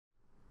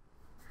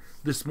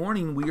This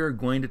morning we are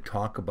going to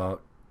talk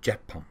about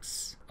jet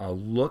pumps. A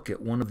look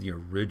at one of the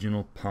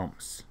original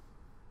pumps.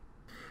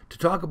 To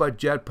talk about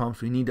jet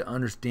pumps, we need to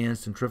understand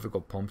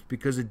centrifugal pumps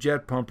because a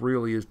jet pump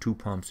really is two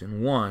pumps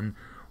in one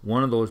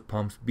of those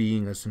pumps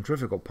being a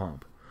centrifugal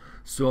pump.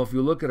 So if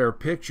you look at our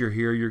picture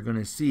here, you're going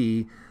to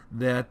see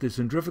that the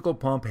centrifugal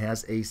pump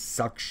has a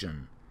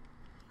suction.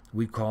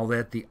 We call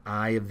that the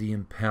eye of the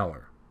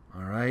impeller.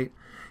 All right?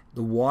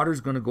 The water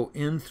is going to go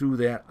in through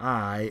that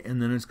eye, and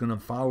then it's going to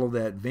follow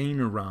that vein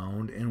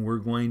around, and we're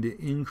going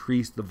to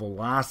increase the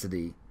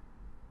velocity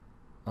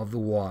of the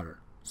water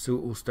so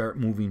it will start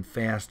moving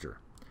faster.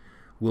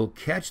 We'll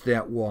catch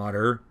that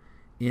water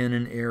in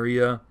an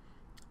area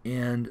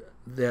and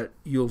that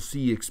you'll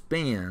see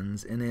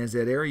expands, and as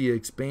that area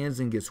expands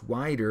and gets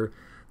wider,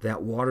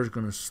 that water is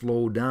going to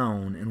slow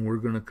down, and we're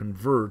going to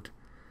convert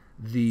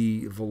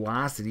the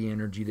velocity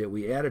energy that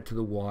we added to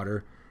the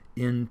water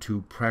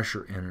into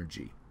pressure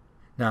energy.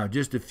 Now,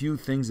 just a few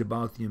things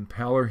about the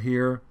impeller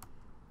here.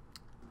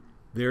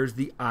 There's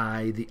the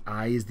eye. The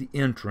eye is the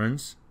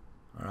entrance.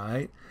 All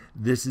right.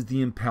 This is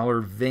the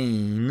impeller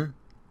vane.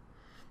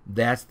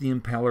 That's the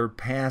impeller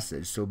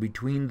passage. So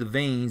between the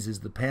vanes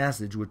is the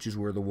passage, which is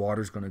where the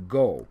water is going to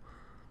go.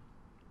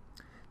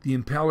 The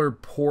impeller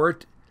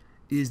port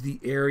is the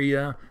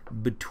area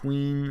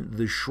between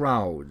the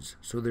shrouds.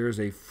 So there's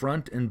a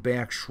front and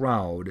back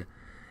shroud,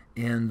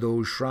 and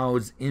those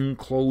shrouds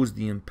enclose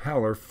the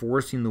impeller,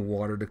 forcing the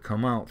water to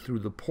come out through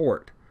the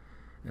port.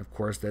 And of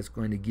course, that's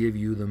going to give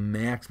you the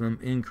maximum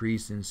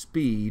increase in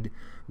speed,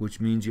 which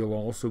means you'll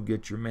also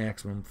get your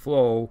maximum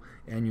flow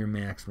and your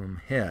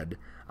maximum head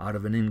out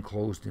of an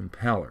enclosed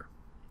impeller.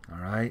 All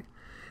right?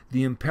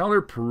 The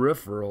impeller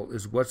peripheral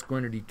is what's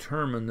going to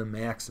determine the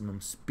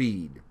maximum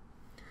speed.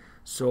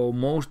 So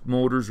most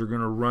motors are going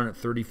to run at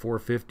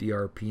 3450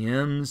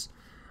 RPMs.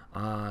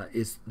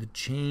 It's the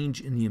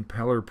change in the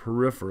impeller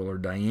peripheral or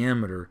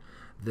diameter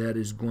that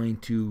is going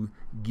to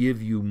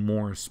give you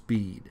more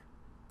speed.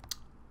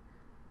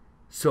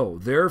 So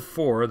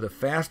therefore, the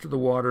faster the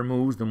water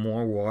moves, the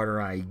more water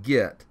I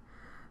get.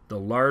 The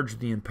larger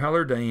the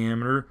impeller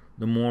diameter,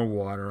 the more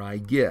water I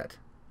get.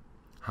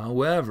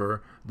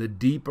 However, the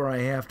deeper I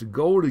have to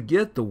go to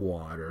get the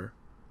water,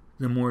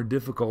 the more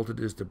difficult it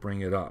is to bring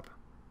it up.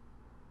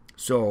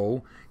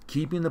 So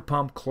keeping the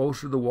pump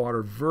closer to the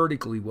water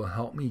vertically will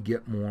help me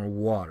get more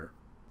water.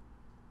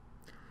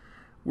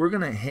 We're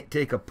going to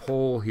take a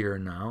poll here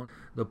now.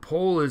 The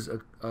poll is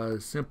a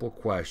simple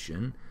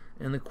question,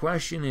 and the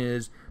question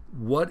is,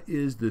 what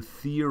is the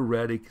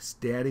theoretic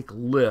static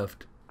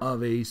lift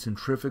of a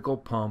centrifugal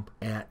pump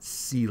at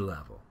sea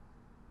level?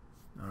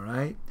 All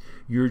right?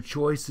 Your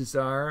choices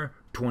are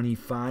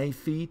 25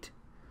 feet,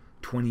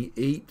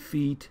 28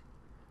 feet,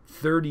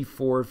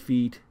 34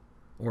 feet,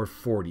 or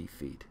 40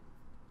 feet.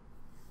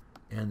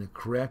 And the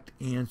correct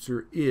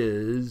answer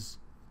is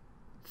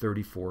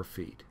 34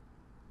 feet.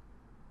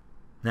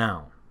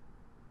 Now,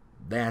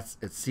 that's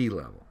at sea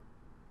level.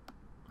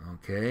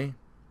 Okay?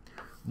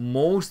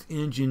 Most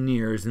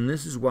engineers, and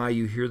this is why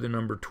you hear the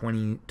number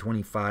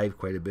 25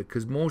 quite a bit,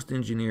 because most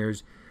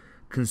engineers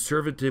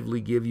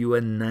conservatively give you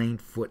a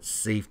 9-foot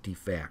safety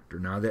factor.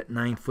 Now, that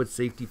 9-foot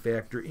safety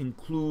factor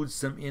includes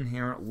some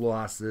inherent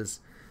losses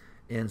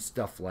and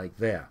stuff like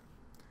that.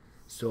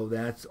 So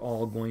that's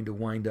all going to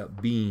wind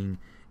up being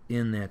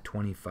in that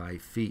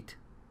 25 feet.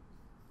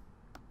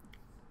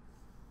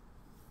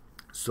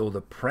 So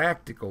the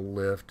practical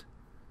lift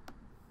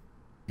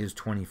is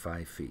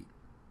 25 feet.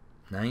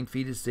 9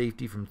 feet of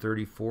safety from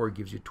 34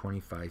 gives you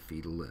 25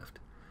 feet of lift.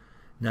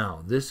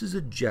 Now, this is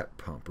a jet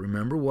pump.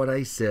 Remember what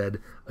I said,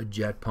 a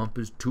jet pump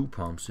is two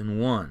pumps in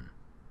one.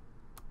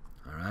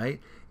 All right?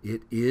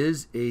 It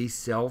is a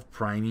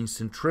self-priming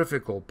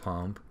centrifugal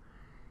pump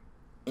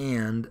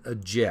and a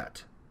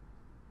jet.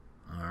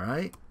 All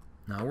right?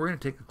 Now we're going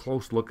to take a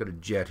close look at a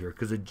jet here,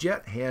 because a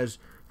jet has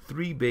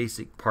three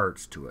basic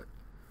parts to it.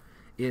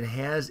 It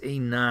has a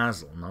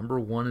nozzle. Number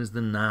one is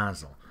the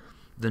nozzle.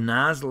 The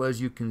nozzle,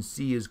 as you can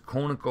see, is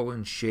conical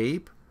in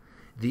shape.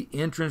 The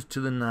entrance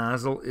to the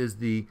nozzle is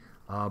the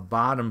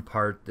bottom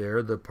part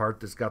there, the part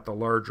that's got the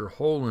larger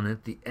hole in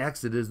it. The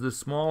exit is the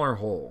smaller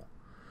hole.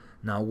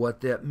 Now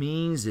what that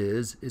means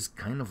is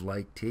kind of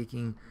like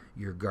taking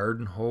your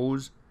garden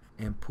hose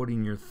and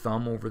putting your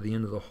thumb over the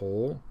end of the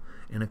hole.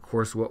 And of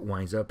course, what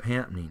winds up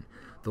happening?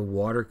 The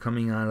water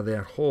coming out of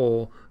that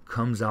hole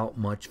comes out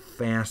much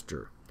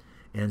faster.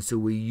 And so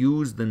we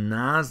use the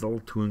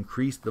nozzle to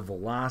increase the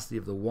velocity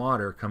of the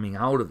water coming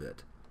out of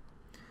it.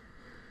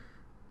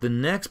 The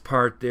next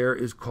part there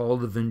is called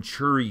the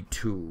Venturi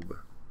tube.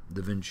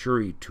 The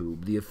Venturi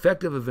tube. The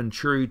effect of a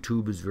Venturi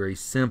tube is very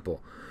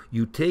simple.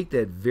 You take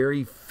that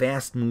very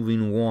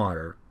fast-moving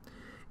water.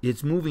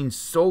 It's moving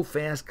so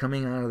fast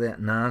coming out of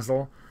that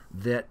nozzle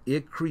that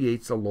it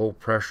creates a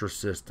low-pressure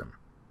system.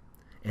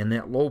 And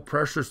that low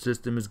pressure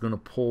system is going to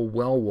pull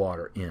well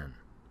water in.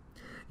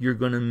 You're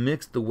going to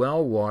mix the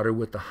well water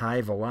with the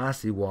high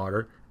velocity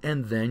water,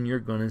 and then you're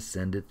going to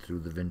send it through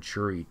the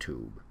Venturi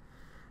tube.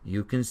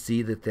 You can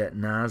see that that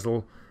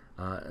nozzle's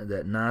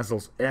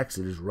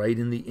exit is right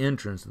in the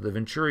entrance of the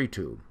Venturi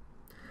tube.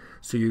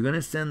 So you're going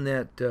to send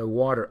that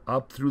water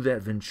up through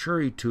that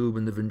venturi tube,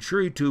 and the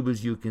venturi tube,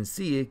 as you can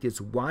see, it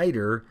gets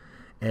wider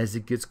as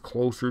it gets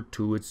closer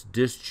to its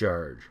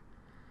discharge.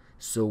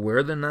 So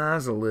where the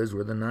nozzle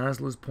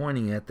is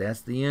pointing at,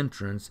 that's the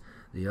entrance.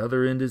 The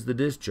other end is the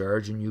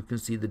discharge, and you can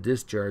see the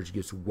discharge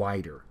gets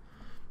wider.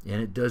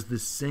 And it does the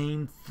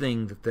same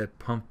thing that that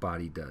pump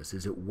body does.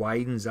 As it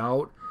widens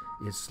out,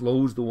 it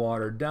slows the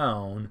water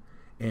down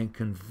and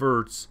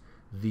converts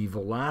the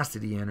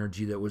velocity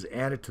energy that was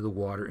added to the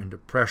water into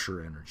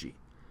pressure energy,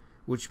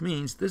 which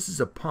means this is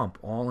a pump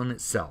all in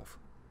itself.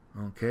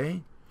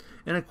 Okay?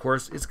 And of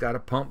course, it's got a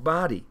pump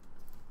body.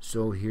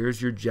 So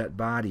here's your jet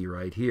body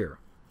right here.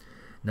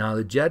 Now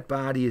the jet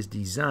body is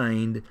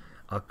designed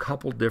a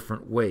couple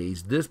different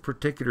ways. This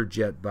particular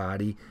jet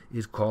body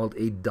is called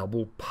a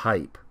double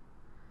pipe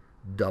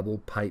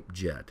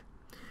jet.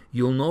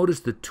 You'll notice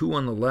the two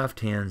on the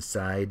left-hand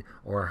side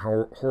are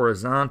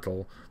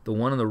horizontal. The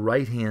one on the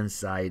right-hand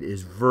side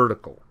is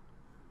vertical.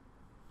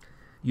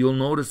 You'll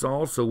notice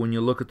also when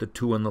you look at the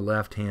two on the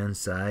left-hand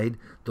side,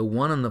 the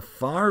one on the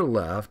far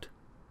left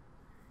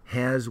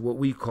has what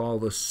we call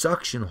the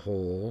suction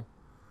hole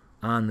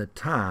on the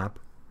top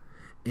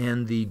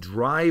and the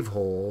drive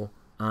hole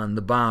on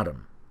the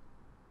bottom.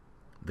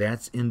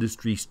 That's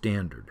industry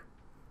standard.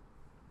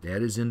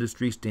 That is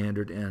industry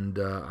standard, and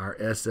our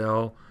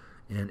SL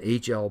and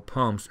HL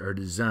pumps are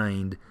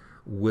designed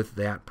with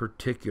that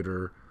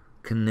particular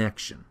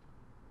connection.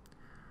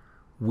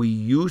 We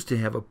used to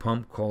have a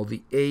pump called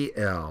the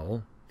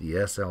AL.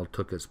 The SL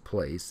took its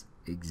place,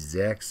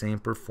 exact same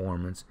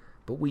performance,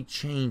 but we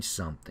changed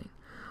something.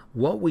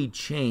 What we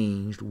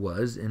changed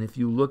was, and if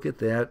you look at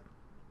that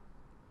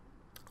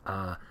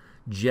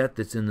jet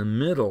that's in the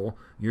middle,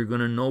 you're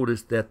going to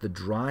notice that the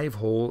drive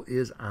hole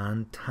is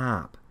on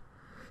top.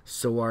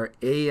 So our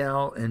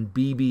AL and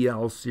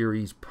BBL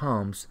series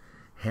pumps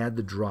had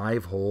the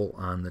drive hole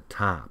on the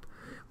top.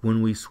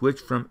 When we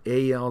switched from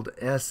AL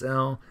to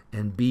SL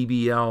and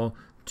BBL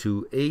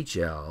to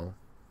HL,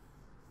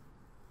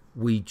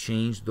 we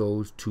changed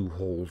those two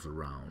holes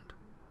around.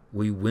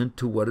 We went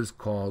to what is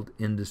called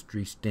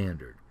industry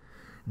standard.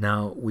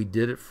 Now, we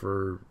did it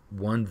for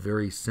one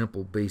very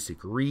simple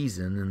basic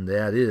reason, and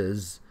that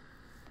is,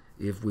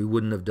 if we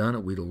wouldn't have done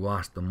it, we'd have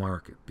lost the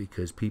market,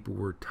 because people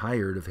were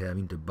tired of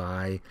having to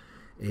buy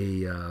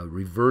a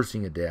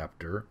reversing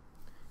adapter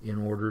in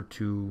order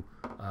to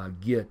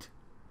get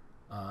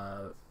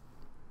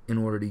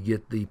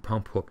the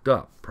pump hooked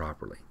up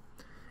properly.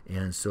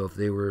 And so if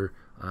they were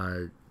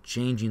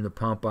changing the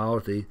pump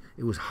out, it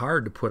was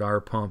hard to put our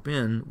pump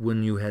in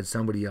when you had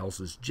somebody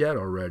else's jet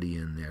already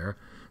in there,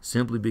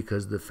 simply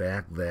because of the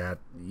fact that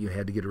you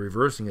had to get a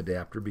reversing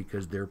adapter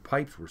because their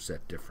pipes were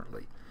set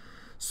differently.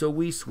 So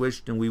we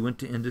switched and we went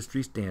to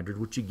industry standard,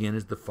 which again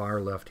is the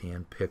far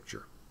left-hand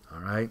picture.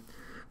 All right.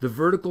 The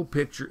vertical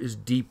picture is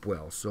deep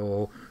well.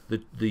 So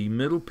the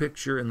middle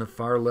picture and the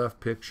far left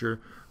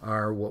picture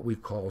are what we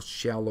call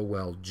shallow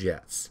well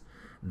jets.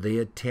 They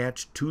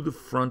attach to the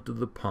front of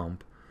the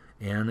pump,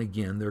 and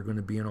again, they're going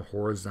to be in a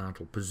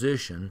horizontal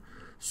position,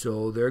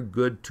 so they're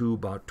good to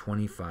about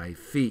 25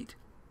 feet.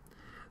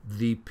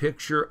 The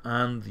picture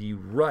on the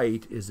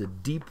right is a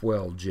deep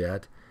well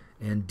jet,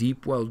 and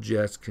deep well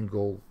jets can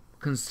go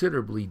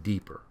considerably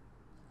deeper.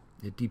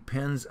 It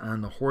depends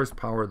on the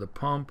horsepower of the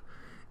pump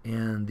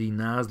and the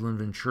nozzle and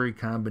venturi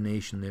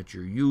combination that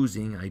you're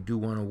using. I do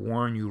want to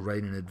warn you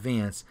right in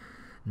advance,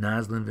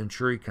 nozzle and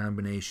venturi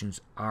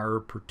combinations are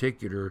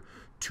particular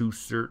to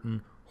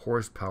certain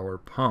horsepower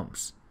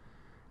pumps.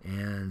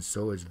 And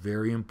so it's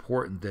very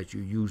important that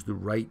you use the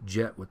right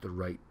jet with the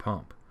right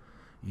pump.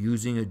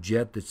 Using a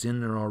jet that's in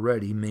there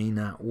already may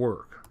not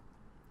work.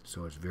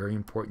 So it's very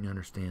important you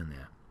understand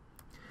that.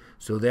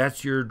 So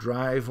that's your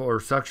drive or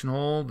suction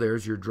hole.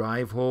 There's your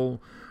drive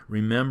hole.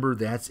 Remember,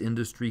 that's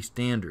industry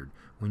standard.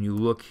 When you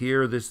look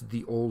here, this is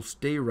the old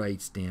Stay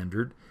Right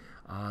standard.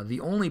 The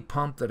only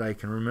pump that I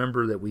can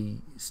remember that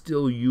we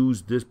still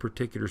use this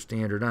particular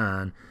standard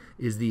on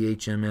is the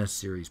HMS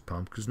series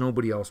pump, because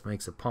nobody else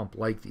makes a pump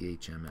like the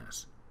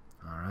HMS.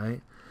 All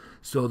right.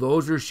 So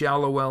those are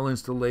shallow well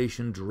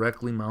installation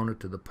directly mounted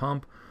to the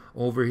pump.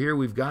 Over here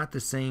we've got the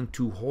same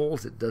two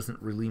holes. It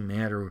doesn't really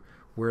matter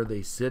where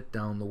they sit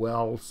down the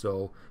well,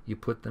 so you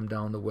put them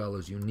down the well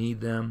as you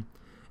need them.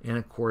 And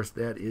of course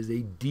that is a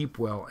deep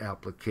well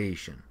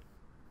application.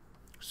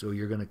 So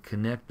you're going to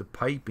connect the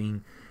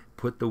piping,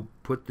 put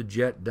the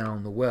jet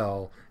down the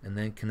well, and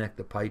then connect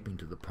the piping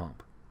to the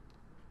pump.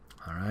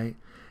 All right.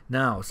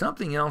 Now,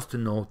 something else to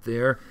note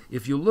there,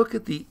 if you look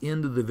at the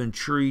end of the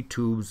venturi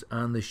tubes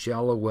on the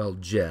shallow well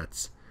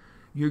jets,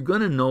 you're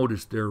going to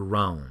notice they're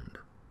round.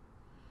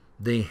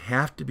 They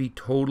have to be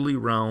totally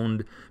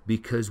round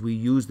because we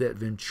use that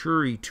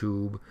venturi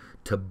tube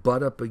to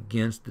butt up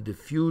against the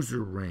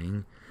diffuser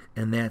ring,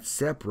 and that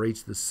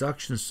separates the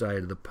suction side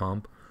of the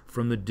pump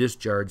from the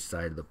discharge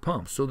side of the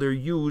pump. So they're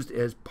used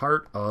as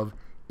part of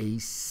a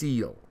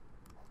seal.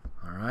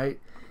 All right.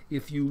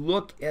 If you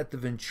look at the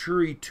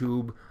venturi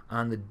tube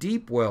on the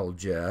deep well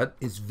jet,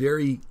 it's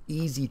very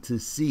easy to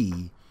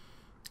see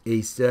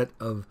a set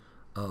of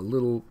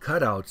little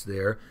cutouts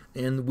there,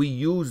 and we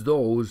use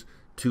those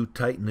to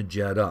tighten the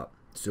jet up.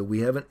 So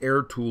we have an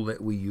air tool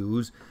that we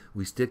use.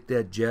 We stick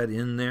that jet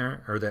in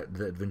there, or that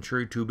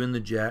venturi tube in the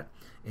jet,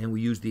 and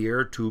we use the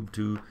air tube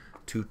to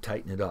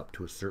tighten it up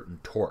to a certain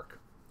torque.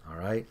 All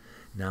right.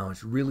 Now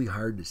it's really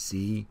hard to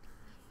see,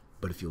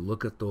 but if you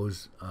look at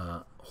those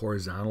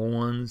horizontal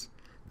ones,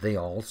 they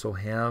also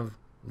have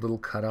little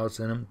cutouts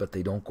in them, but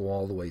they don't go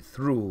all the way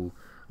through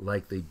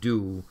like they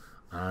do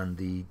on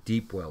the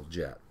deep well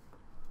jet.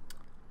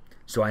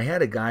 So I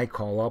had a guy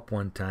call up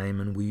one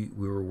time, and we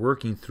were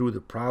working through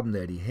the problem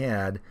that he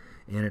had,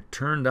 and it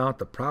turned out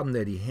the problem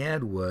that he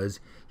had was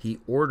he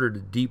ordered a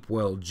deep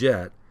well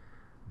jet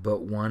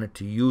but wanted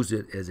to use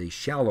it as a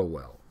shallow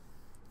well.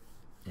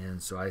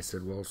 And so I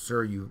said, well,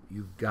 sir,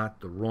 you've got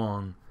the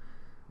wrong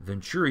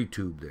venturi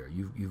tube there.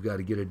 You've got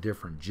to get a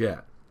different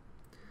jet.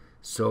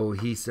 So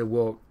he said,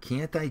 well,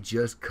 can't I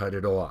just cut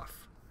it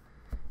off?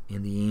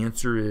 And the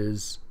answer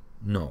is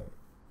no.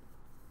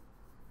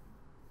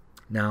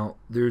 Now,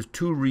 there's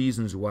two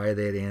reasons why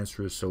that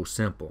answer is so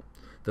simple.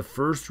 The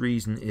first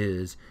reason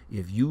is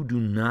if you do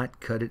not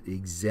cut it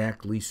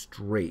exactly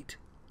straight,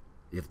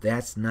 if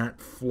that's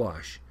not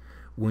flush,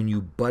 when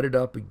you butt it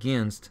up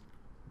against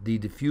the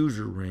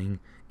diffuser ring,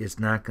 it's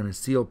not going to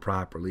seal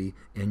properly,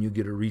 and you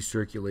get a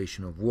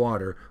recirculation of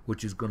water,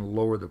 which is going to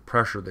lower the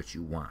pressure that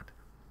you want.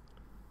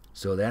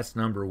 So that's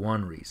number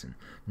one reason.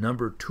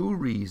 Number two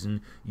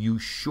reason, you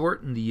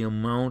shorten the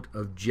amount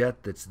of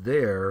jet that's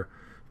there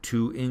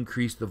to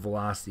increase the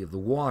velocity of the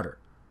water.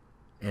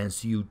 And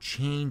so you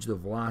change the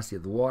velocity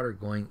of the water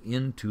going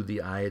into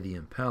the eye of the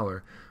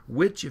impeller,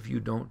 which, if you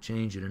don't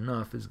change it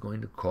enough, is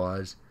going to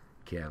cause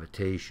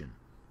cavitation.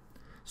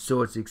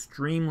 So it's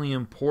extremely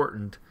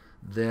important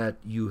that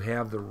you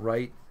have the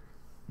right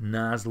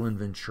nozzle and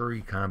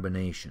venturi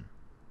combination.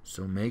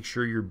 So make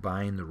sure you're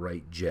buying the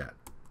right jet.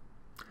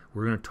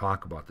 We're going to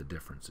talk about the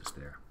differences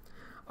there.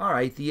 All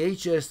right, the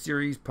HS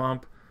series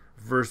pump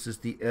versus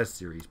the S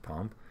series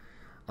pump.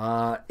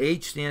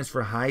 H stands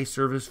for high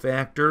service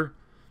factor.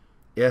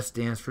 S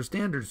stands for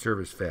standard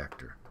service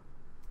factor.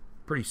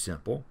 Pretty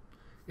simple,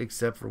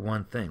 except for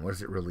one thing. What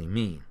does it really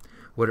mean?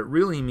 What it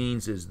really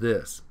means is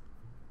this.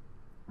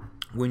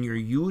 When you're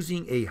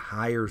using a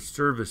higher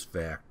service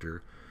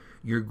factor,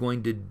 you're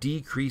going to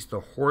decrease the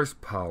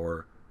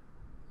horsepower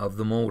of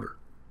the motor.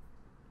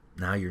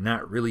 Now, you're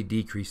not really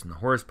decreasing the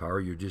horsepower,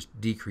 you're just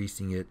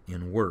decreasing it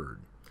in word.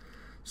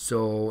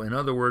 So, in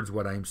other words,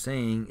 what I'm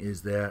saying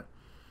is that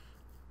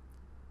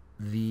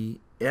the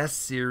S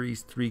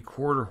series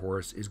 3/4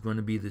 horse is going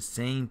to be the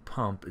same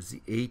pump as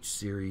the H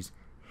series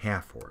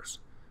 1/2 horse.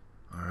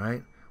 All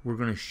right? We're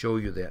going to show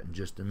you that in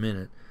just a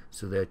minute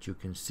so that you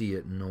can see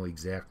it and know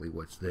exactly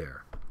what's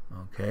there.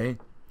 Okay?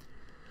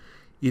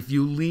 If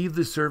you leave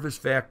the service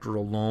factor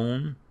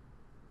alone,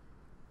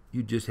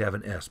 you just have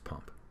an S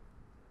pump.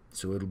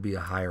 So it'll be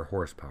a higher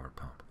horsepower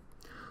pump.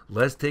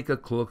 Let's take a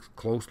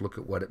close look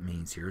at what it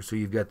means here. So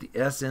you've got the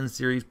SN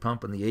series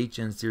pump and the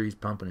HN series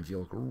pump, and if you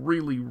look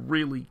really,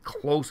 really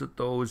close at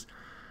those,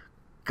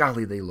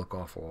 golly, they look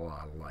awful a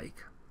lot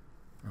alike.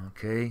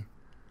 Okay?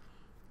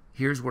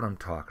 Here's what I'm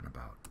talking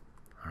about.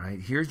 All right?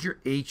 Here's your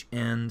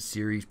HN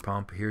series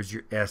pump. Here's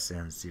your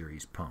SN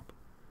series pump.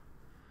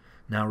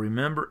 Now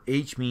remember,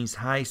 H means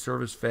high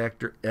service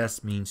factor,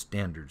 S means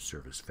standard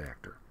service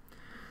factor.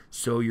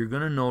 So you're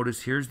going to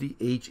notice here's the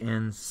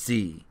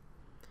HNC.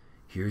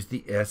 Here's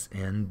the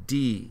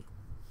SND.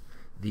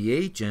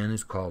 The HN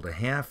is called a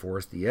 1/2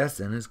 horse. The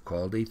SN is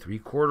called a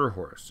 3/4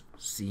 horse.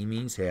 C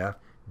means 1/2.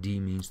 D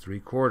means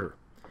 3/4.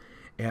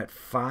 At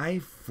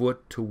 5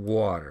 foot to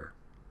water,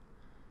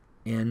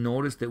 and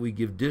notice that we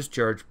give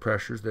discharge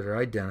pressures that are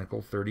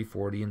identical, 30,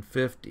 40, and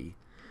 50.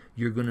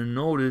 You're going to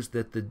notice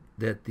that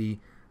the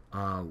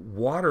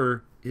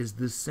water is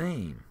the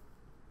same.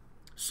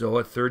 So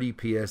at 30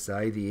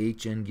 psi, the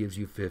HN gives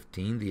you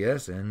 15, the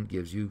SN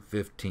gives you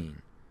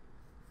 15.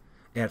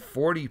 At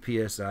 40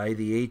 psi,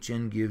 the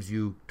HN gives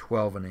you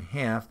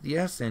 12.5, the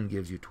SN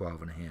gives you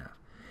 12.5.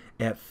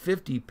 At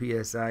 50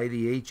 psi,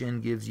 the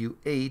HN gives you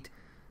 8,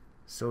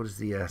 so does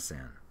the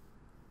SN.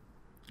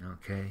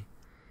 Okay?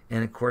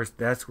 And of course,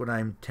 that's what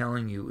I'm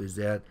telling you, is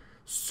that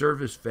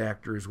service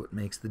factor is what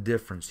makes the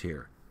difference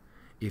here.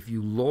 If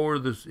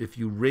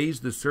you raise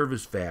the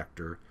service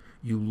factor,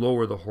 you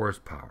lower the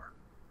horsepower.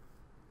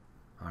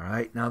 All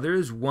right. Now there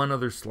is one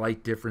other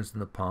slight difference in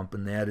the pump,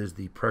 and that is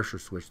the pressure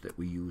switch that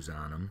we use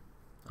on them.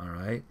 All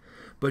right.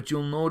 But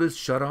you'll notice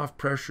shutoff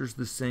pressure is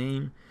the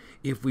same.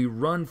 If we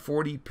run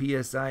 40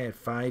 psi at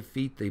 5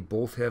 feet, they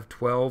both have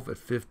 12. At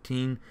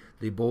 15,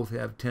 they both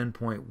have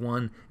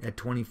 10.1. At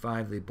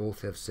 25, they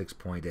both have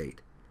 6.8.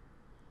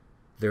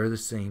 They're the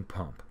same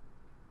pump.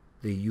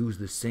 They use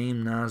the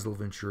same nozzle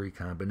venturi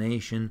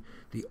combination.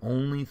 The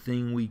only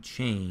thing we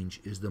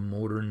change is the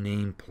motor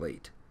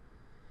nameplate.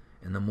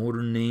 And the motor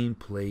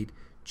nameplate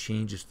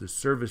changes the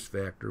service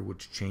factor,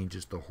 which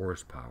changes the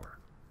horsepower.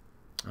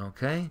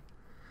 Okay?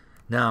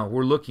 Now,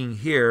 we're looking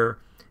here.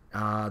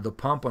 The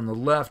pump on the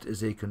left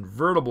is a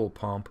convertible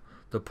pump.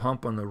 The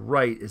pump on the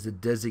right is a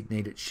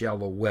designated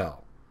shallow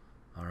well.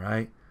 All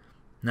right?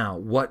 Now,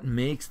 what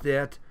makes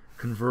that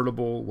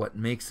convertible? What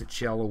makes it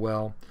shallow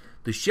well?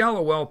 The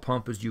shallow well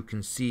pump, as you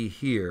can see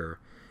here,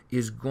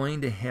 is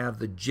going to have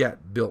the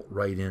jet built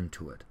right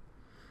into it.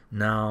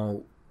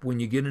 Now, when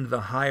you get into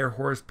the higher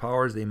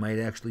horsepowers, they might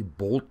actually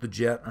bolt the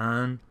jet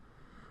on.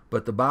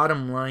 But the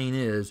bottom line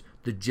is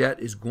the jet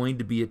is going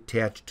to be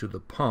attached to the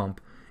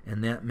pump,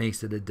 and that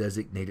makes it a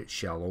designated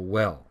shallow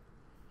well.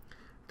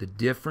 The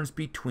difference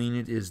between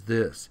it is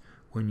this.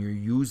 When you're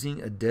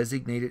using a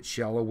designated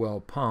shallow well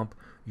pump,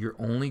 you're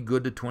only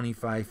good to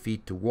 25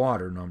 feet to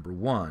water, number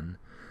one.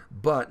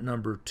 But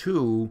number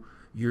two,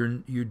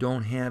 you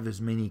don't have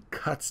as many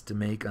cuts to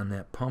make on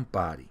that pump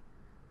body.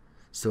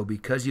 So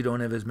because you don't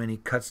have as many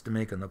cuts to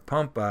make on the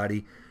pump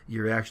body,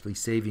 you're actually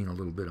saving a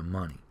little bit of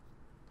money.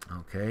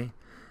 Okay?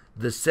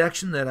 The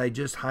section that I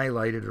just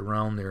highlighted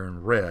around there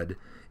in red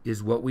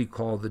is what we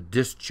call the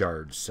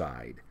discharge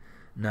side.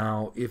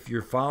 Now, if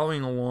you're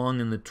following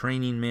along in the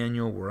training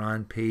manual, we're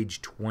on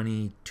page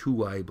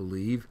 22, I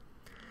believe.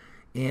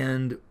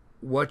 And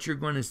what you're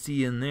going to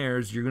see in there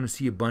is you're going to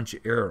see a bunch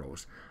of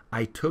arrows.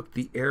 I took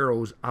the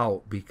arrows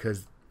out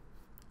because,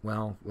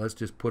 well, let's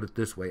just put it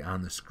this way.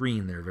 On the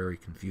screen, they're very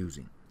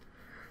confusing.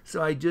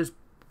 So I just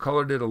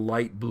colored it a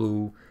light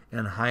blue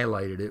and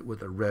highlighted it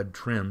with a red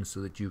trim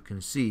so that you can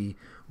see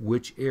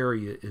which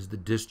area is the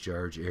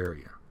discharge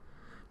area.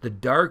 The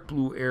dark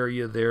blue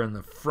area there in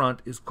the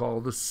front is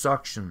called the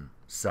suction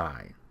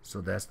side.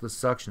 So that's the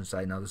suction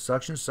side. Now the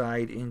suction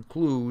side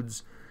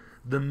includes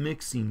the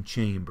mixing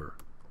chamber.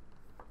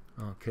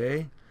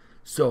 Okay?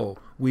 So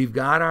we've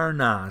got our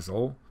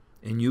nozzle,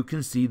 and you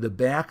can see the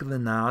back of the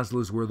nozzle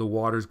is where the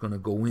water is going to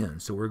go in.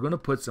 So we're going to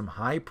put some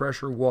high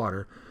pressure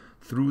water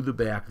through the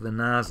back of the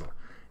nozzle.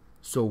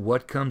 So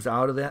what comes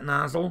out of that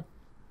nozzle?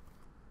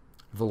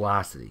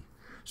 Velocity.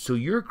 So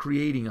you're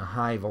creating a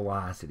high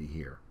velocity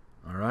here.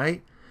 All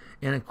right?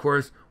 And of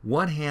course,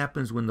 what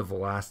happens when the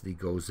velocity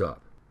goes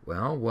up?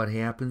 Well, what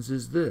happens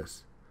is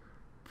this.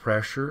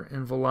 Pressure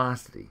and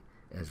velocity.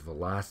 As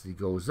velocity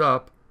goes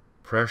up,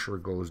 pressure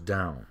goes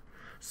down.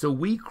 So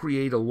we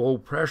create a low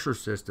pressure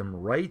system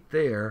right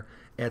there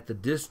at the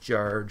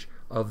discharge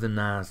of the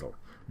nozzle.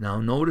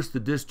 Now notice the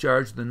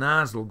discharge of the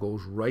nozzle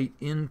goes right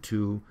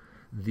into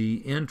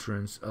the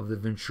entrance of the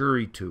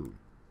venturi tube.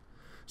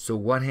 So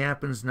what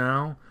happens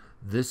now?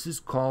 This is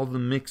called the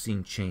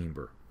mixing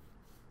chamber.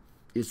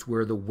 It's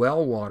where the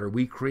well water,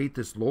 we create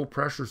this low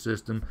pressure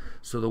system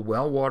so the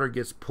well water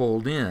gets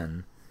pulled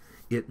in,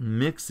 it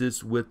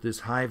mixes with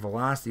this high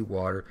velocity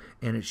water,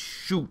 and it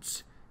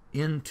shoots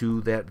into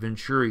that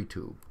venturi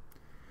tube.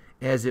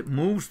 As it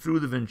moves through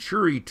the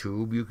venturi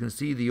tube, you can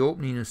see the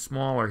opening is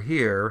smaller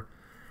here,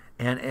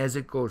 and as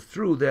it goes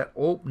through, that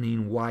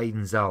opening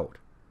widens out.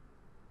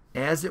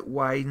 As it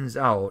widens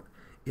out,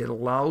 it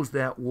allows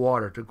that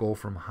water to go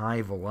from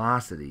high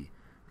velocity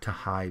to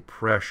high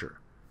pressure.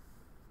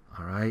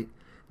 All right?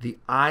 The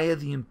eye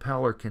of the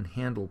impeller can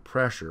handle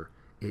pressure.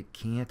 It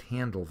can't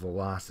handle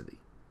velocity.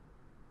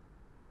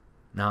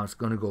 Now it's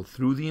going to go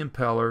through the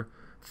impeller,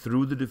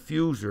 through the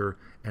diffuser,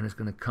 and it's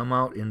going to come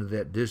out into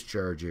that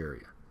discharge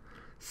area.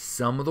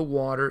 Some of the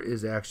water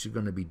is actually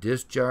going to be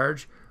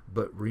discharged,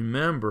 but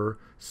remember,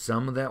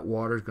 some of that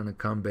water is going to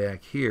come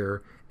back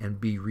here and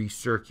be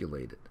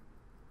recirculated.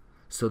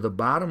 So the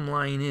bottom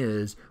line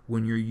is,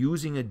 when you're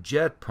using a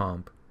jet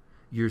pump,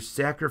 you're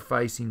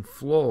sacrificing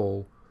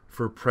flow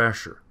for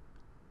pressure.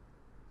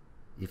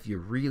 If you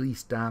really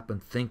stop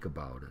and think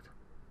about it,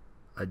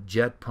 a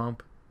jet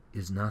pump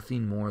is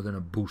nothing more than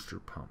a booster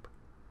pump.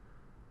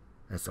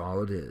 That's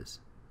all it is.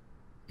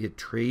 It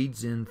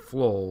trades in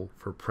flow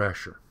for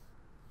pressure.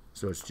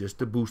 So it's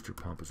just a booster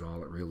pump is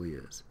all it really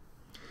is.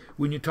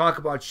 When you talk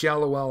about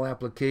shallow well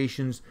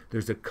applications,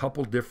 there's a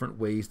couple different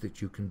ways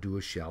that you can do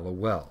a shallow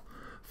well.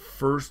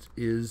 First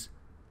is,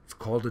 it's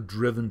called a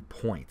driven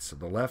point. So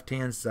the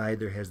left-hand side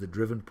there has the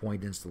driven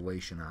point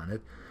installation on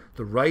it.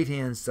 The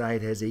right-hand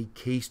side has a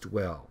cased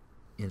well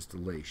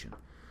installation.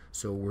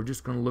 So we're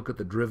just going to look at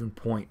the driven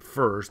point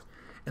first.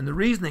 And the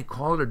reason they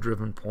call it a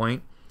driven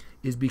point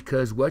is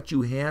because what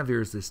you have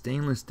here is a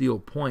stainless steel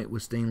point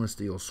with stainless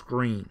steel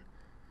screen.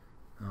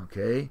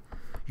 Okay?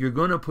 You're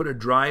going to put a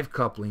drive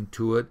coupling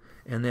to it,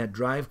 and that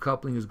drive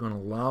coupling is going to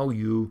allow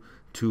you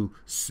to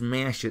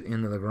smash it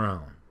into the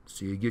ground.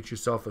 So you get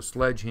yourself a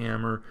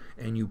sledgehammer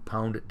and you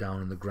pound it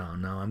down in the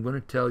ground. Now I'm going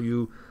to tell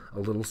you a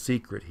little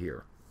secret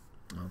here.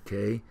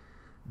 Okay?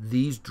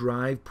 These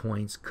drive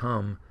points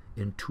come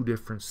in two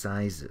different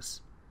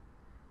sizes.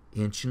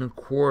 1.25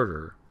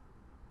 inches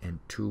and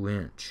 2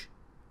 inch.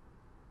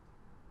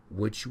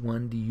 Which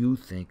one do you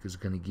think is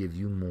going to give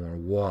you more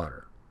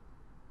water?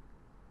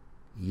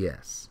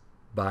 Yes,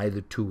 buy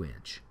the 2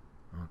 inch.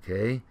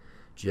 Okay?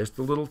 Just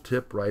a little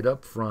tip right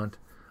up front.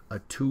 A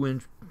 2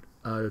 inch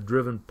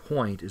driven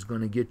point is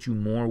going to get you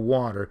more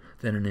water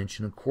than an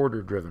 1.25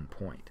 inch driven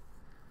point.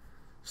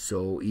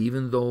 So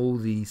even though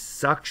the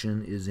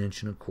suction is 1.25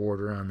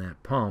 inches on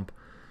that pump,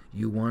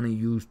 you want to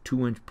use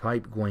 2 inch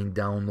pipe going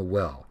down the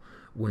well.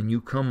 When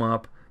you come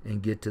up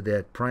and get to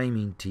that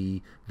priming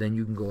tee, then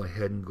you can go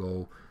ahead and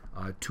go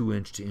 2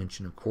 inch to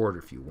 1.25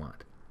 inch if you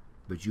want.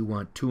 but you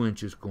want 2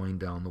 inches going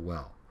down the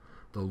well.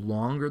 The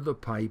longer the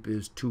pipe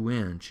is 2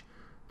 inch,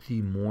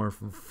 the more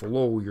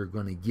flow you're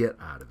going to get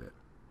out of it.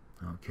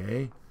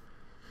 Okay?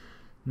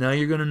 Now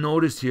you're going to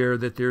notice here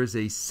that there's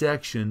a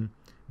section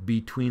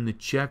between the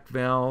check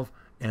valve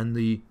and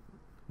the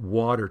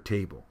water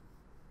table.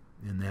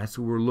 And that's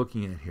what we're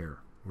looking at here.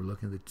 We're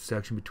looking at the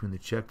section between the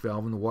check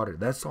valve and the water.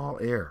 That's all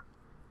air.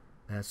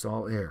 That's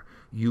all air.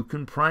 You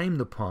can prime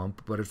the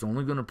pump, but it's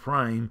only going to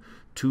prime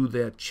to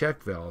that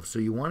check valve. So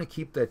you want to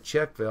keep that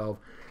check valve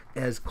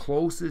as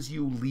close as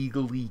you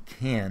legally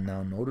can.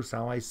 Now notice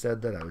how I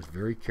said that. I was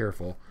very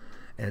careful.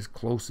 As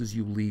close as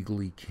you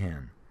legally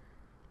can.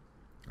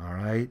 All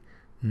right?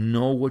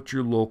 Know what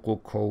your local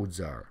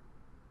codes are.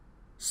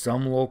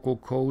 Some local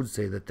codes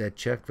say that that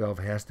check valve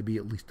has to be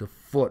at least a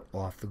foot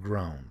off the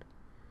ground.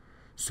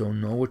 So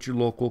know what your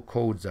local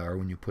codes are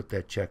when you put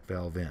that check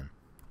valve in.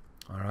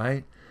 All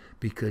right?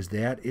 Because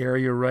that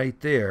area right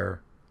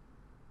there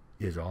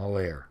is all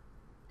air.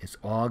 It's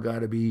all got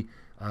to be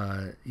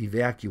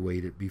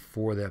evacuated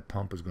before that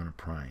pump is going to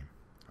prime.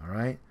 All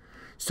right?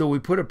 So we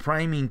put a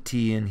priming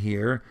tee in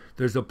here.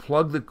 There's a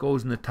plug that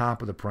goes in the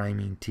top of the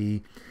priming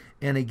tee.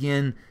 And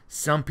again,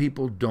 some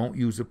people don't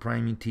use a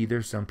priming tee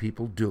there. Some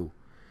people do.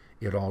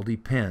 It all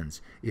depends.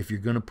 If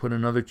you're going to put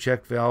another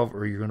check valve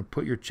or you're going to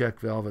put your check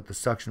valve at the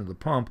suction of the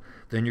pump,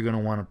 then you're going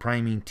to want a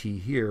priming tee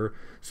here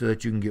so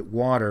that you can get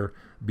water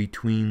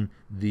between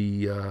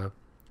the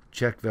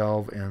check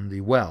valve and the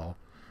well.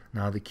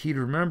 Now the key to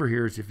remember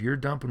here is if you're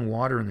dumping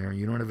water in there and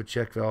you don't have a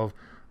check valve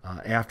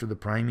after the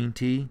priming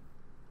tee,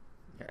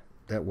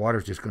 that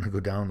water's just going to go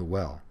down the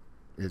well.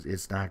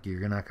 It's not,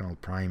 you're not going to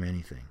prime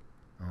anything.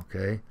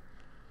 Okay?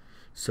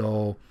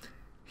 So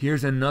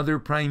here's another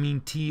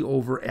priming tee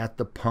over at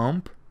the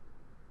pump.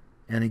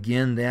 And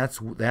again, that's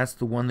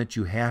the one that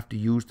you have to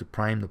use to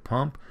prime the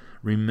pump.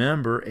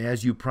 Remember,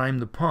 as you prime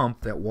the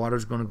pump, that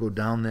water's going to go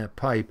down that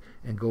pipe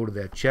and go to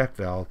that check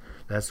valve.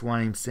 That's why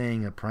I'm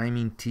saying a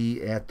priming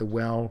tee at the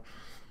well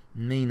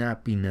may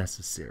not be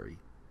necessary.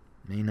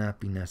 May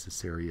not be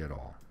necessary at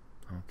all.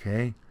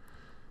 Okay?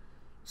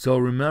 So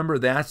remember,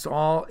 that's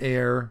all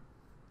air,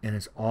 and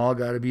it's all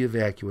got to be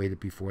evacuated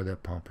before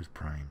that pump is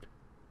primed.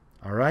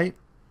 All right?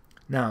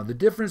 Now, the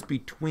difference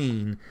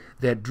between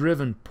that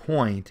driven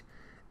point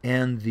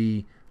and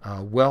the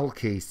well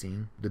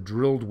casing, the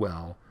drilled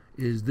well,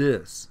 is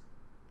this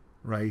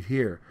right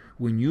here.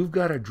 When you've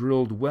got a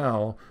drilled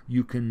well,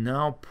 you can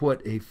now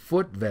put a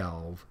foot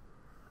valve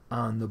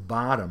on the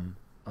bottom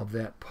of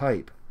that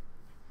pipe.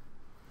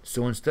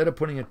 So instead of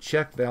putting a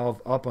check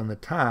valve up on the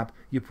top,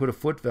 you put a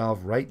foot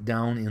valve right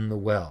down in the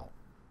well.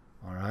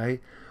 All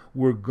right?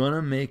 We're going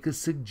to make a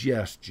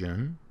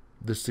suggestion.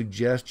 The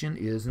suggestion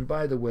is, and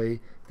by the way,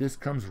 this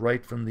comes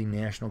right from the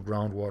National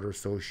Groundwater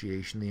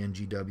Association, the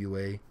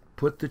NGWA.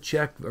 Put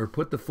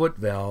the foot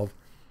valve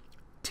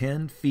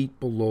 10 feet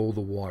below the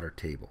water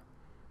table.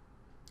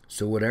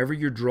 So whatever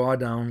your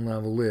drawdown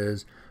level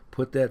is,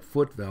 put that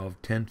foot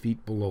valve 10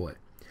 feet below it.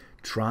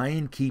 Try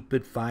and keep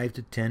it 5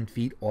 to 10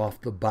 feet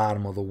off the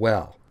bottom of the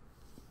well.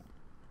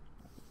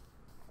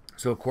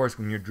 So, of course,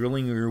 when you're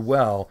drilling your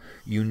well,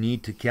 you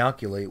need to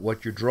calculate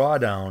what your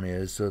drawdown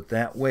is so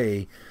that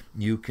way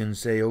you can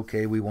say,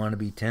 okay, we want to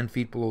be 10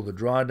 feet below the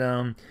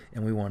drawdown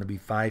and we want to be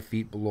 5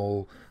 feet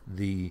below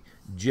the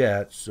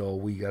jet, so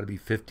we got to be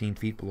 15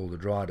 feet below the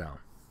drawdown.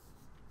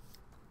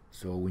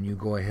 So when you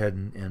go ahead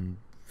and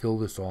fill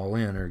this all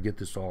in or get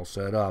this all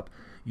set up,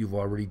 you've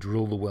already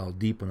drilled the well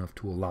deep enough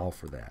to allow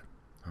for that.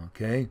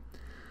 Okay?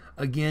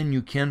 Again,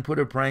 you can put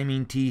a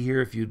priming tee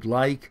here if you'd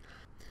like.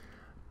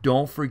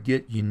 Don't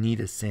forget you need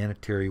a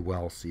sanitary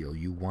well seal.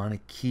 You want to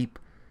keep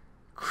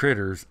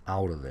critters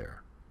out of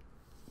there.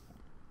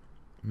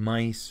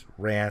 Mice,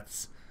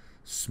 rats,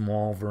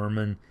 small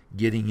vermin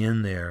getting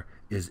in there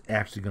is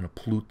actually going to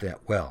pollute that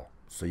well.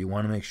 So you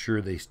want to make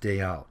sure they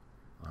stay out.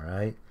 All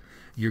right?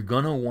 You're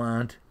going to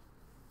want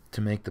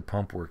to make the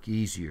pump work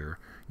easier.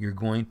 You're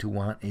going to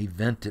want a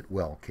vented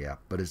well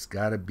cap, but it's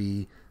got to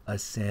be a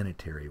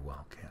sanitary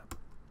well cap.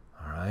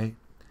 All right?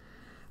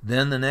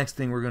 Then the next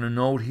thing we're going to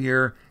note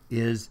here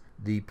is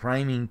the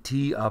priming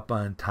tee up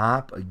on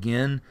top.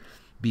 Again,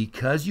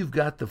 because you've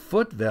got the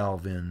foot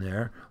valve in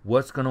there,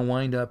 what's going to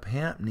wind up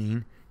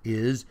happening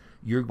is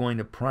you're going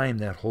to prime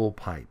that whole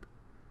pipe.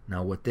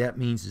 Now what that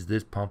means is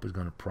this pump is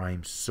going to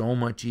prime so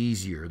much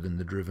easier than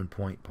the driven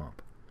point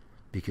pump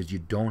because you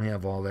don't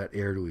have all that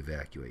air to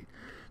evacuate.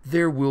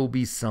 There will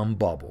be some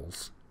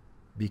bubbles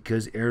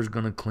because air is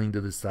going to cling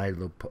to the side of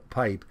the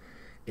pipe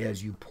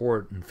as you pour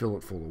it and fill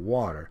it full of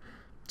water,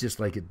 just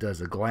like it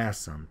does a glass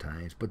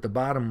sometimes. But the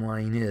bottom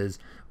line is,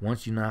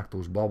 once you knock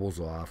those bubbles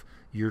off,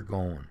 you're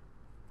going.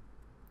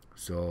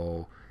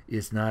 So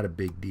it's not a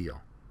big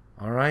deal.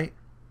 All right?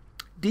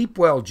 Deep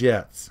well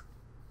jets.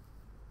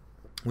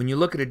 When you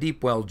look at a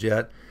deep well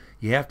jet,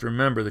 you have to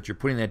remember that you're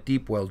putting that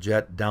deep well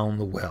jet down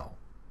the well.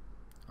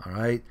 All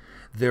right?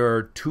 There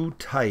are two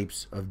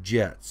types of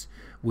jets.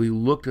 We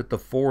looked at the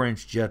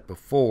 4-inch jet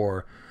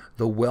before.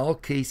 The well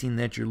casing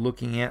that you're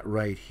looking at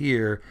right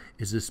here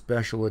is a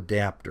special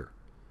adapter.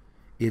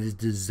 it is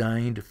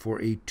designed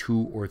for a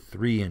 2 or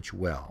 3 inch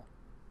well.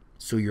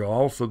 So you're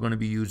also going to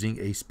be using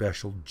a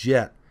special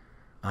jet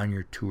on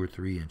your 2 or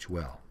 3 inch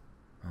well.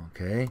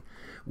 Okay?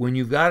 When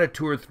you've got a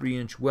 2 or 3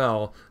 inch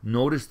well,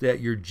 notice that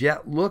your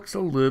jet looks a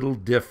little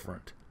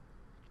different.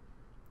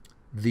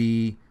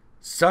 The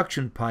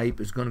suction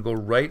pipe is going to go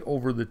right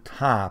over the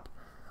top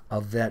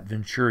of that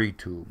venturi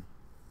tube.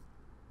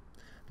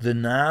 The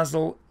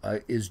nozzle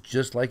is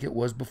just like it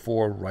was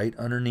before, right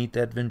underneath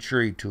that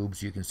venturi tube.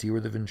 So you can see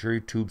where the venturi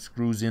tube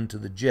screws into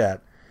the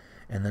jet,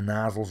 and the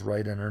nozzle's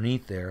right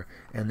underneath there.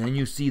 And then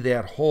you see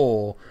that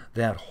hole.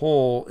 That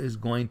hole is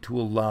going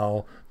to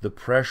allow the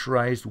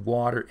pressurized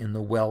water in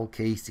the well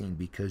casing,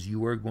 because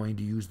you are going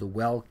to use the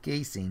well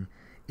casing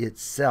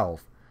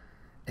itself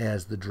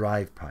as the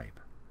drive pipe.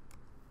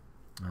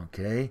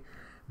 Okay?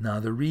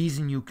 Now the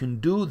reason you can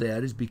do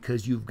that is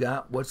because you've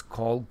got what's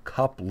called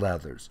cup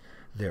leathers.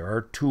 There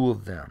are 2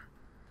 of them.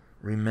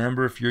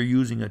 Remember, if you're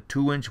using a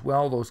 2 inch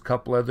well, those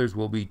cup leathers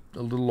will be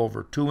a little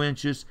over 2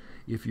 inches.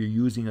 If you're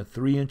using a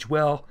 3 inch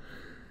well,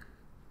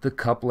 the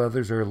cup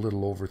leathers are a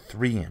little over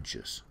 3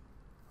 inches.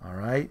 All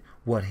right?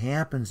 What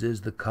happens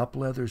is the cup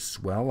leathers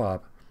swell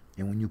up,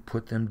 and when you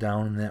put them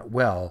down in that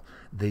well,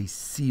 they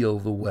seal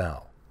the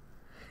well.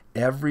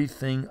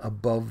 Everything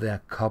above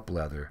that cup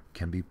leather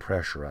can be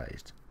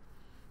pressurized.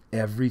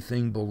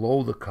 Everything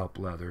below the cup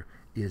leather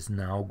is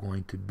now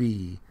going to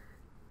be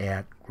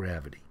at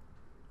gravity.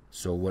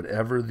 So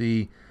whatever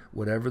the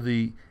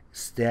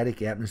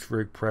static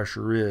atmospheric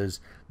pressure is,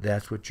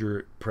 that's what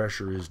your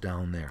pressure is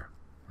down there.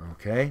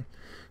 Okay?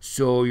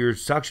 So your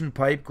suction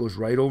pipe goes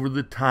right over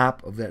the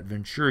top of that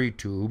venturi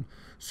tube,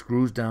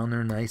 screws down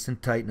there nice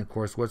and tight, and of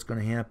course what's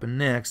going to happen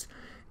next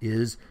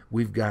is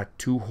we've got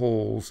 2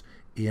 holes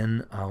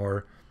in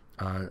our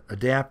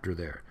adapter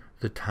there.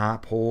 The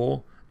top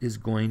hole is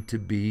going to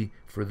be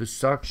for the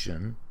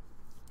suction.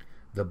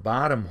 The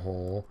bottom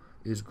hole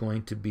is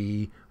going to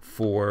be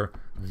for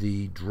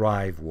the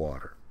drive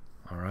water.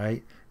 All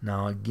right?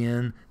 Now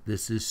again,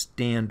 this is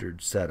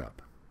standard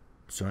setup.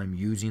 So I'm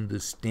using the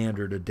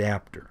standard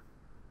adapter,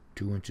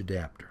 2 inch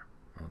adapter,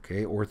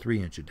 okay, or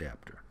 3 inch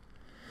adapter.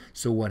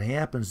 So what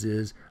happens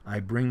is I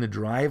bring the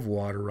drive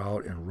water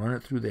out and run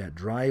it through that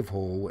drive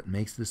hole. What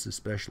makes this a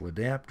special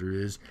adapter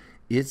is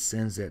it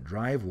sends that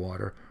drive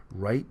water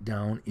right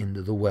down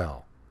into the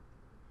well.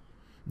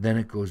 Then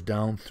it goes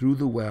down through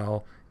the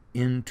well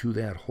into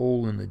that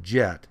hole in the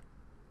jet.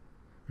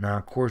 Now,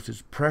 of course,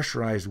 it's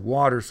pressurized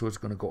water, so it's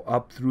going to go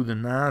up through the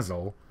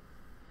nozzle.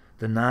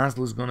 The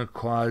nozzle is going to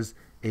cause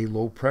a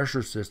low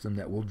pressure system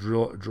that will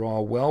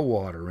draw well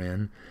water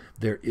in.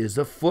 There is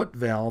a foot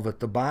valve at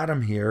the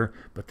bottom here,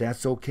 but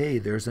that's okay.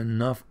 There's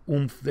enough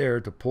oomph there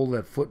to pull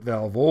that foot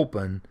valve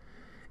open.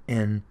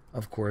 And,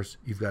 of course,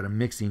 you've got a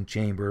mixing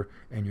chamber,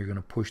 and you're going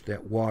to push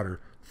that water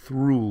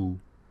through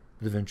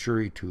the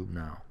venturi tube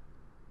now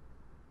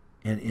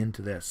and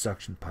into that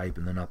suction pipe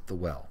and then up the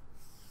well.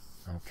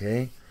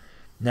 Okay?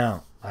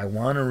 Now, I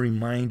want to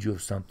remind you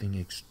of something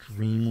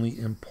extremely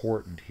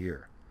important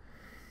here.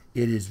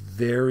 It is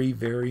very,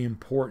 very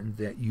important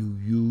that you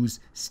use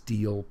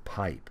steel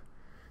pipe.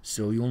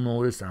 So you'll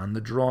notice on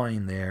the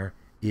drawing there,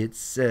 it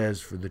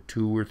says for the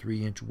 2 or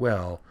 3 inch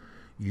well,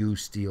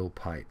 use steel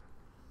pipe.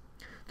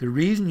 The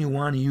reason you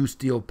want to use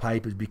steel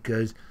pipe is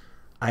because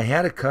I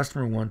had a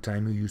customer one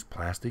time who used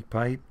plastic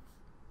pipe.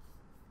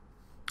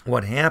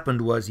 What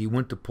happened was he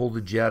went to pull the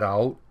jet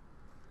out,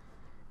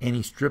 and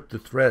he stripped the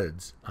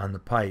threads on the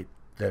pipe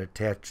that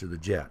attached to the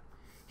jet.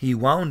 He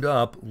wound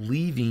up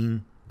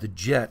leaving the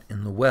jet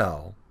in the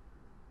well,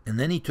 and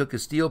then he took a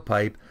steel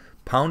pipe,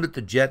 pounded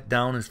the jet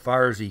down as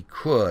far as he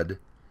could,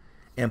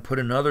 and put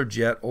another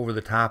jet over the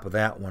top of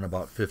that one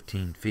about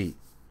 15 feet.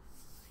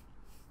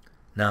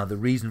 Now, the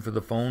reason for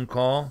the phone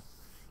call,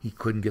 he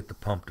couldn't get the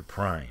pump to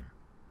prime.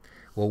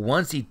 Well,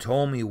 once he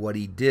told me what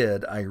he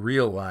did, I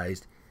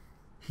realized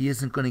he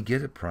isn't going to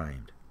get it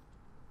primed.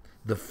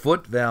 The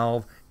foot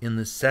valve in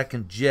the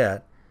second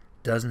jet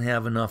doesn't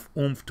have enough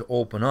oomph to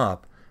open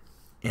up,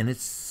 and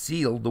it's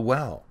sealed the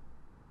well.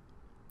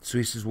 So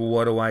he says, well,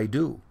 what do I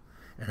do?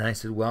 And I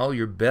said, well,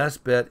 your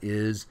best bet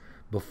is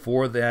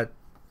before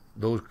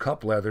those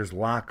cup leathers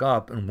lock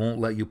up and won't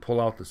let you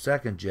pull out the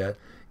second jet,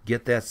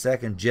 get that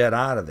second jet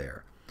out of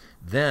there.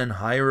 Then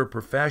hire a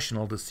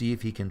professional to see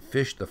if he can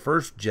fish the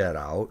first jet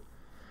out.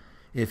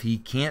 If he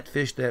can't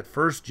fish that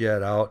first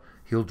jet out,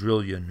 he'll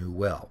drill you a new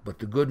well. But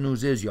the good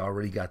news is you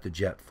already got the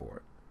jet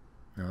for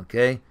it.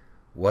 Okay?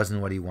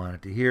 Wasn't what he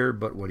wanted to hear,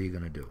 but what are you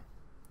going to do?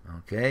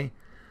 Okay?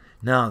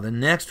 Now, the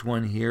next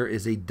one here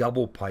is a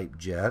double pipe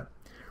jet.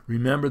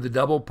 Remember, the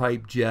double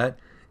pipe jet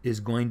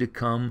is going to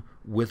come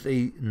with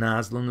a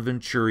nozzle in the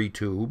venturi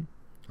tube.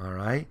 All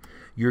right?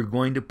 You're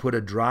going to put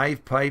a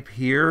drive pipe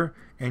here,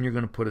 and you're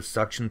going to put a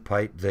suction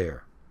pipe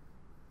there.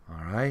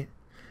 All right?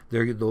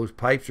 Those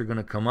pipes are going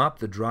to come up.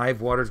 The drive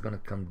water is going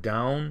to come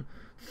down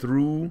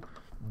through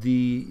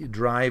the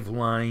drive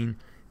line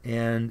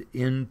and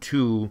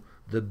into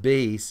the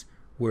base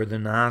where the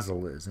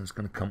nozzle is. And it's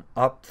going to come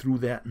up through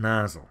that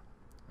nozzle.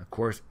 Of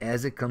course,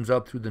 as it comes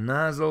up through the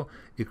nozzle,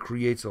 it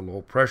creates a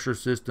low pressure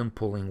system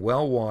pulling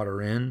well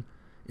water in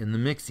the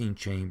mixing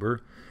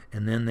chamber,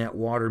 and then that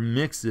water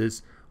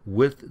mixes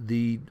with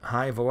the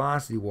high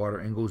velocity water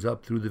and goes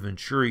up through the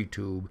Venturi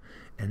tube,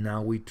 and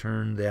now we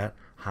turn that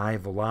high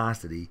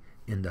velocity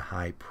into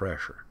high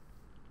pressure.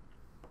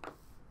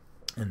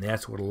 And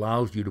that's what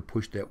allows you to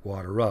push that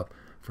water up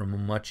from a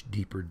much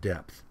deeper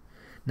depth.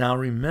 Now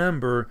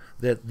remember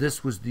that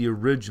this was the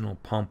original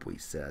pump, we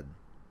said.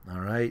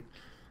 All right?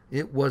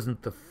 It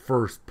wasn't the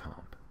first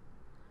pump.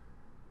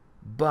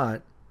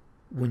 But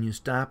when you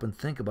stop and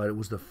think about it, it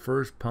was the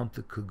first pump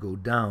that could go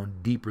down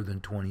deeper than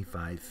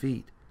 25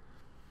 feet.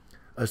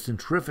 A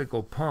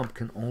centrifugal pump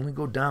can only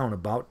go down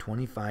about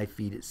 25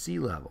 feet at sea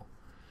level.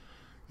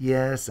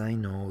 Yes, I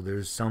know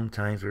there's some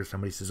times where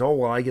somebody says, oh,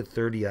 well, I get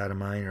 30 out of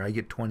mine, or I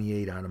get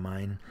 28 out of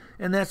mine,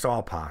 and that's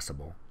all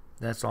possible.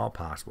 That's all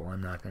possible.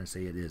 I'm not going to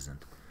say it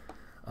isn't.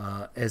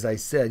 As I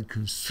said,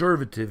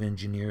 conservative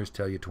engineers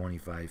tell you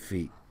 25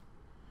 feet.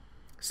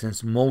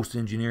 Since most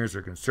engineers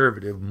are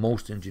conservative,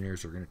 most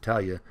engineers are going to tell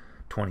you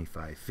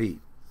 25 feet.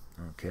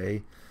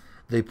 Okay?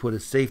 They put a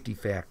safety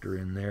factor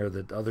in there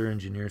that other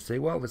engineers say,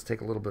 well, let's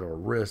take a little bit of a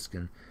risk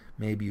and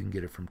maybe you can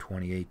get it from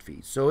 28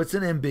 feet. So it's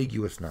an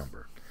ambiguous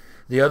number.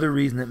 The other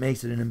reason that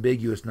makes it an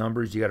ambiguous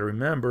number is you got to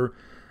remember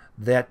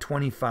that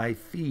 25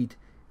 feet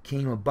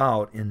came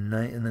about in the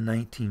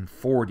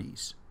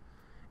 1940s.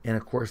 And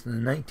of course,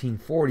 in the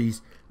 1940s,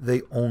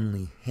 they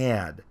only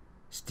had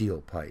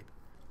steel pipe.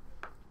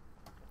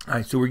 All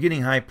right, so we're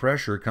getting high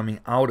pressure coming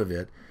out of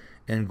it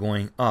and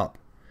going up.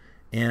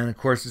 And of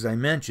course, as I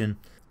mentioned,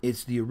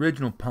 it's the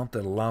original pump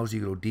that allows you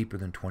to go deeper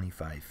than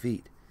 25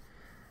 feet.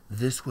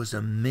 This was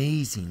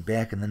amazing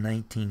back in the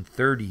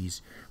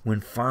 1930s when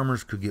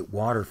farmers could get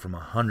water from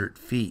 100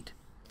 feet.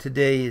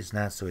 Today is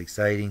not so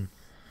exciting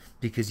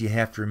because you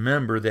have to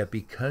remember that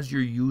because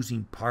you're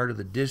using part of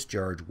the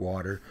discharge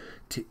water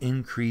to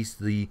increase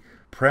the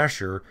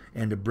pressure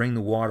and to bring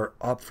the water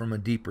up from a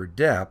deeper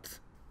depth,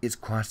 it's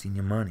costing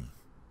you money.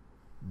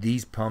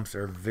 These pumps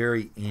are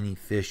very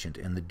inefficient,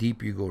 and the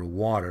deeper you go to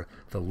water,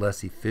 the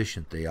less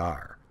efficient they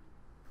are.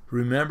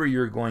 Remember,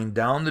 you're going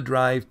down the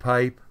drive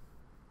pipe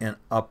and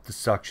up the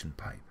suction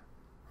pipe.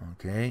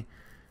 Okay?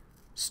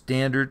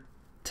 Standard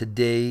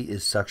today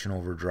is suction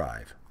over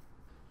drive.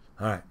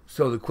 All right,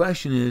 so the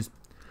question is,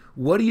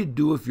 what do you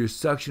do if your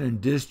suction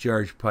and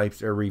discharge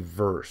pipes are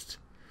reversed?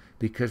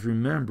 Because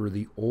remember,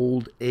 the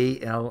old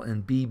AL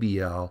and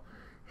BBL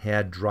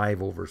had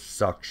drive over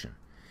suction.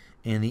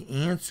 And the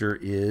answer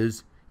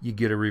is you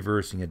get a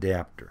reversing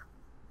adapter.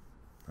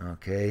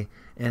 Okay?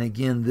 And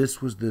again,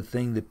 this was the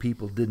thing that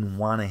people didn't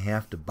want to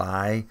have to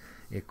buy.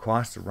 It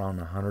costs around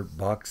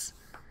 $100.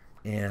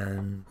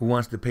 And who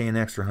wants to pay an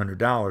extra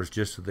 $100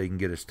 just so they can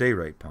get a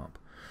stay-right pump?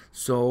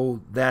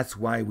 So that's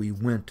why we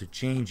went to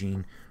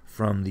changing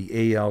from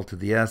the AL to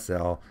the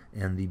SL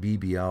and the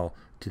BBL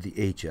to the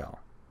HL.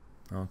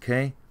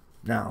 Okay?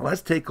 Now,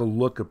 let's take a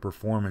look at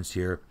performance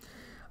here.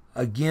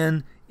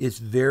 Again, it's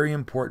very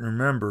important to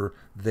remember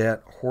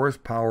that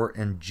horsepower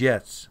and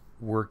jets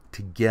work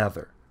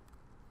together.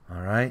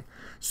 All right?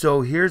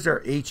 So here's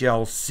our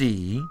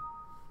HLC,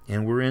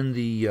 and we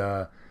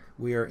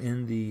are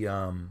in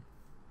the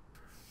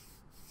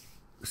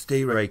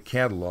Stay-Right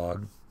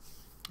catalog.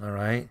 All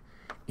right?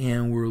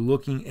 And we're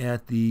looking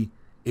at the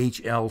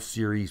HL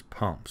series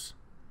pumps.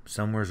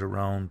 Somewhere's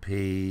around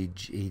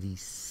page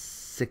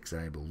 86,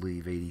 I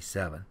believe,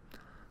 87.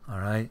 All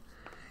right?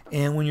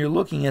 And when you're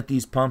looking at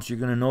these pumps, you're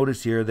going to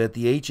notice here that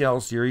the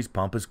HL series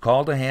pump is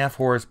called a half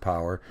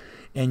horsepower,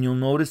 and you'll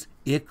notice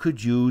it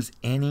could use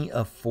any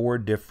of 4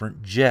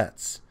 different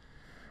jets.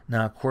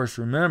 Now, of course,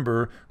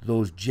 remember,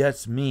 those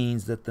jets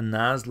means that the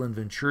nozzle and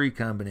venturi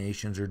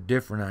combinations are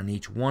different on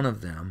each one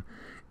of them,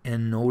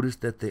 and notice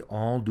that they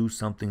all do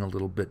something a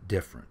little bit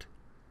different.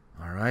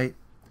 All right?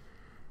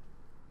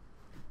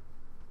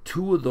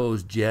 2 of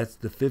those jets,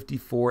 the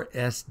 54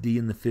 SD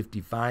and the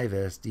 55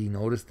 SD,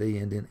 notice they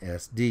end in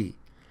SD.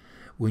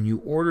 When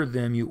you order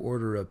them, you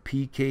order a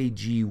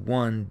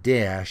PKG1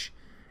 dash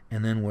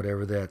and then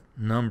whatever that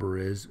number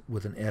is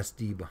with an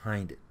SD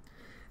behind it.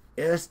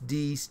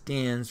 SD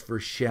stands for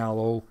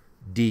shallow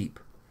deep.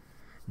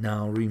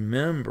 Now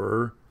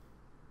remember,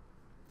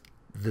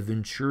 the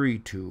venturi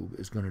tube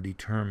is going to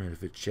determine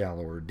if it's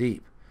shallow or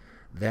deep.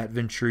 That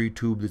venturi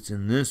tube that's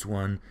in this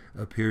one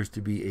appears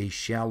to be a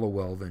shallow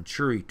well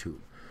venturi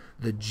tube.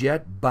 The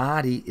jet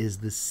body is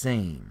the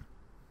same.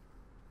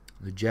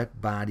 The jet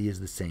body is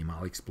the same.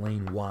 I'll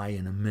explain why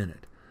in a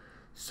minute.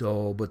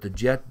 So, but the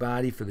jet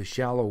body for the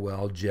shallow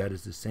well jet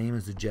is the same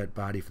as the jet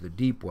body for the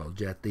deep well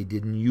jet. They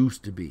didn't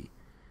used to be.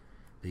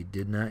 They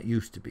did not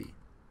used to be.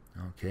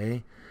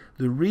 Okay?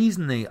 The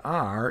reason they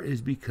are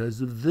is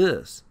because of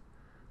this.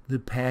 The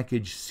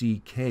package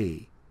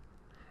CK.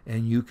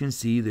 And you can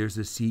see there's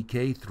a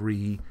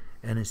CK3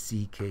 and a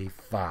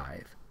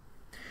CK5.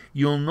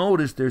 You'll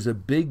notice there's a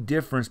big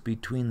difference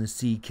between the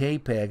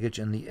CK package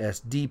and the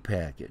SD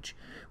package.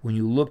 When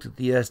you looked at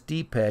the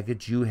SD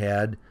package, you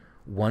had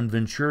 1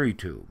 venturi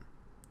tube.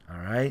 All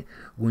right?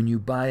 When you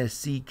buy a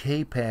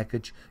CK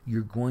package,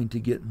 you're going to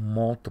get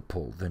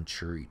multiple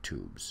Venturi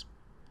tubes.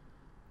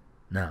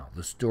 Now,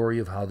 the story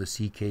of how the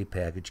CK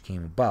package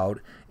came about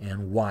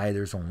and why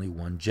there's only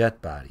one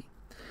jet body.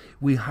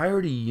 We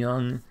hired a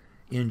young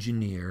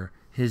engineer.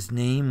 His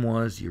name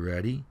was, you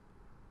ready?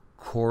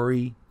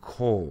 Corey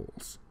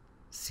Coles,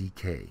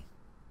 CK.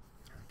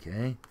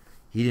 Okay?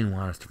 He didn't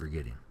want us to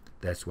forget him.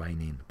 That's why he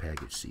named the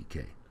package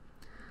CK.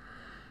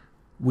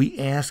 We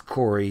asked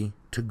Corey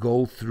to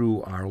go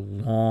through our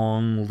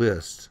long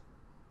list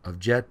of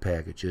jet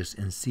packages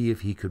and see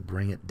if he could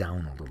bring it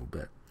down a little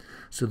bit.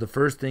 So the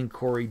first thing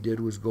Corey did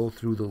was go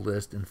through the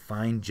list and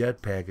find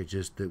jet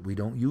packages that we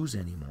don't use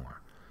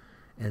anymore.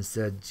 And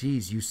said,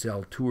 geez, you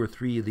sell 2 or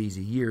 3 of these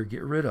a year,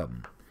 get rid of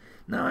them.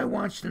 Now I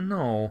want you to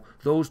know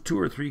those 2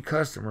 or 3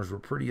 customers were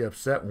pretty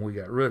upset when we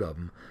got rid of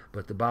them.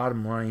 But the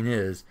bottom line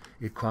is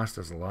it cost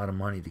us a lot of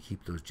money to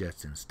keep those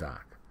jets in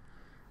stock.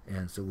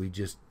 And so we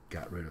just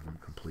got rid of them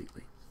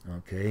completely.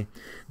 Okay.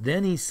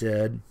 Then he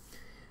said,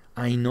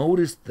 I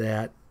noticed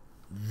that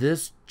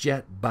this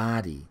jet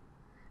body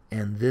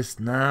and this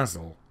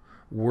nozzle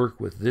work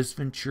with this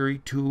Venturi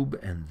tube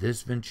and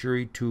this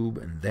Venturi tube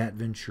and that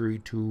Venturi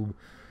tube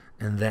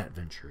and that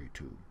Venturi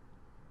tube.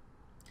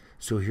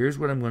 So here's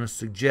what I'm going to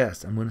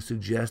suggest. I'm going to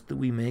suggest that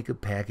we make a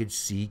package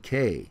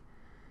CK.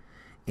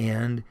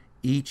 And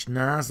each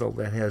nozzle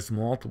that has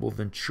multiple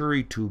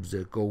Venturi tubes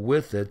that go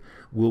with it,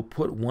 we'll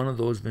put one of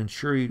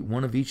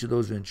each of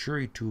those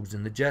Venturi tubes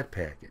in the jet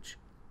package.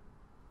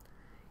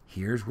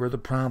 Here's where the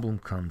problem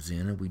comes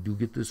in, and we do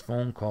get this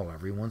phone call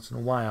every once in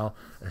a while,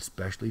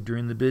 especially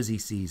during the busy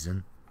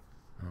season.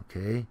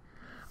 Okay?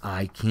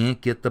 I can't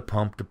get the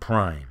pump to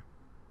prime.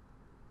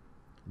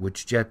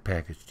 Which jet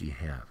package do you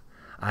have?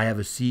 I have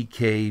a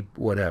CK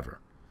whatever.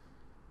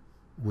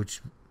 Which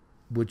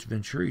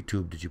Venturi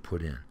tube did you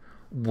put in?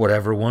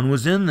 Whatever one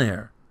was in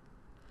there.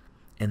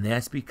 And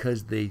that's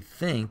because they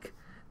think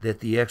that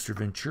the extra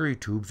Venturi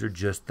tubes are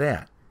just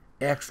that,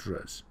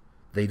 extras.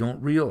 They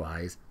don't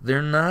realize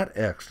they're not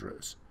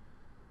extras.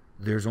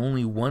 There's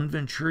only one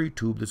Venturi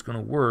tube that's going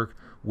to work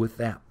with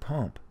that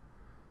pump.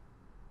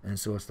 And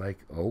so it's like,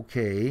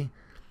 okay,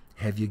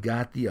 have you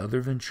got the other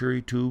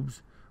Venturi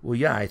tubes? Well,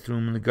 yeah, I threw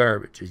them in the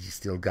garbage. Has you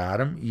still got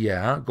them?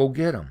 Yeah, go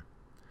get them.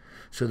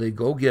 So they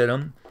go get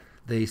them.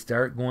 They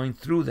start going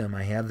through them.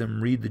 I have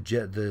them read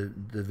the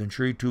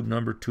Venturi tube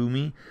number to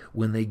me.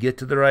 When they get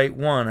to the right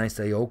one, I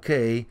say,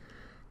 okay,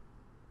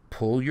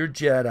 pull your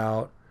jet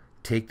out,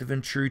 take the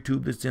Venturi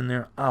tube that's in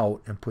there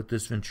out, and put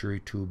this Venturi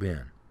tube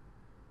in.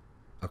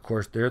 Of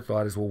course, their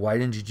thought is, well, why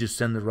didn't you just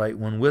send the right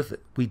one with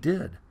it? We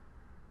did.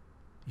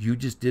 You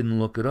just didn't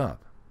look it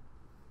up.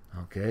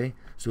 Okay?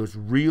 So it's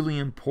really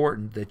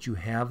important that you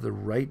have the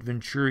right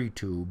Venturi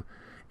tube.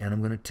 And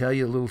I'm going to tell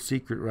you a little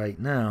secret right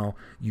now.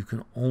 You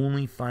can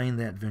only find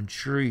that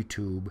Venturi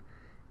tube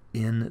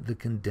in the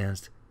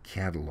condensed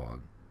catalog.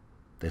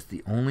 That's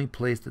the only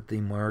place that they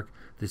mark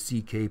the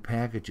CK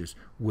packages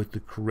with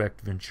the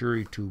correct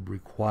Venturi tube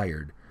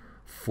required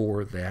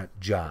for that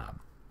job.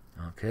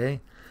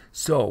 Okay?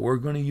 So we're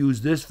going to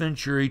use this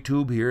Venturi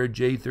tube here, a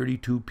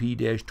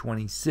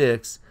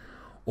J32P-26,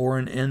 or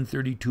an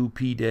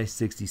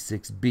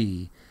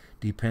N32P-66B,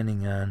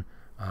 depending on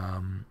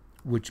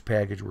which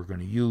package we're going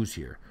to use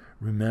here.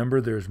 Remember,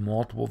 there's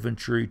multiple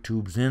Venturi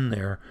tubes in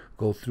there.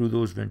 Go through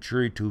those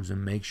Venturi tubes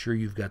and make sure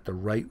you've got the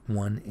right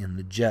one in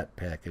the jet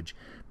package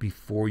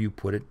before you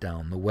put it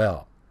down the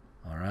well.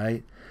 All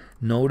right?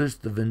 Notice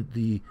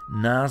the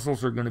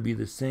nozzles are going to be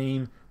the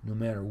same no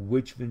matter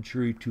which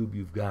Venturi tube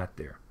you've got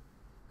there.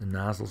 The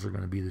nozzles are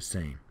going to be the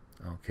same.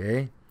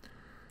 Okay?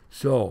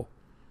 So,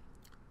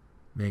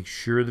 make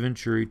sure the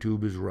Venturi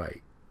tube is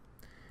right.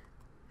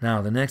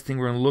 Now, the next thing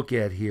we're going to look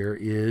at here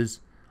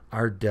is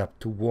our depth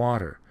to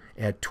water.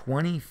 At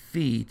 20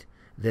 feet,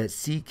 that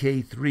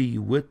CK3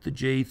 with the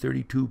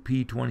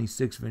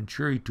J32P26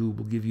 Venturi tube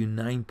will give you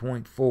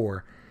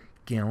 9.4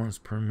 gallons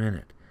per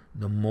minute,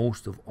 the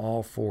most of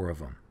all 4 of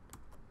them.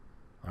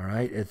 All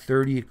right, at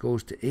 30 it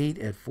goes to 8,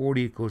 at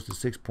 40 it goes to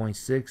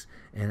 6.6,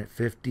 and at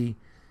 50,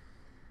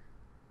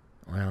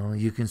 well,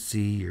 you can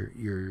see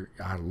you're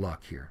out of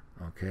luck here.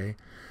 Okay,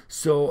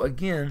 so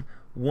again,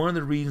 one of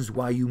the reasons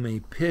why you may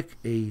pick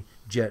a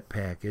jet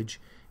package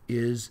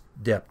is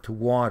depth to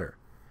water.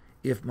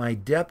 If my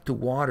depth to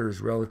water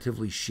is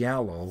relatively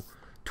shallow,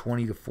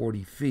 20 to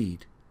 40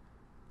 feet,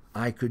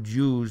 I could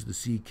use the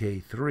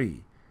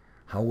CK3.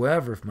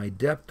 However, if my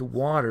depth to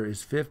water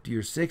is 50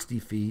 or 60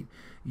 feet,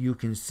 you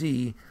can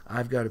see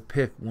I've got to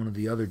pick one of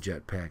the other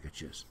jet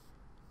packages.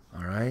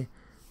 All right?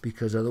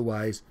 Because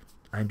otherwise,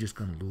 I'm just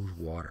going to lose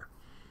water.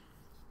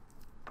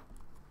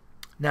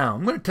 Now,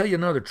 I'm going to tell you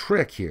another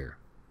trick here.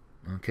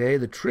 Okay?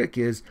 The trick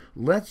is,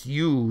 let's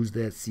use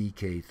that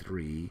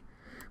CK3,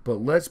 but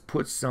let's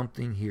put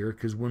something here,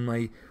 because when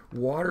my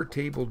water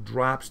table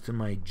drops to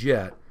my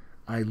jet,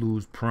 I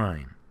lose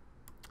prime.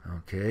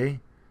 Okay?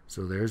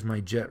 So there's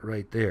my jet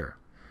right there.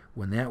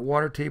 When that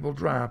water table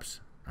drops,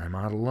 I'm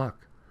out of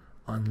luck,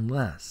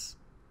 unless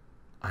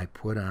I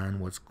put on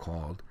what's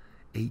called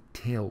a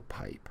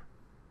tailpipe.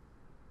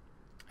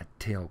 A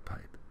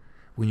tailpipe.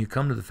 When you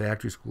come to the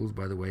factory schools,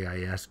 by the way,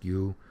 I ask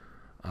you,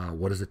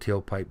 what does a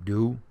tailpipe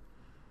do?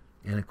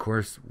 And of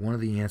course, one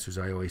of the answers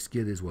I always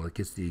get is, well, it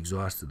gets the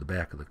exhaust to the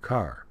back of the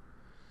car.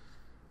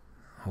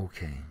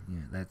 Okay,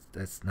 yeah,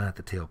 that's not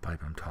the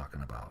tailpipe I'm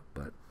talking about,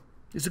 but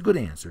it's a good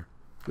answer.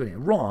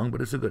 Wrong,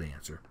 but it's a good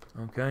answer.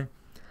 Okay?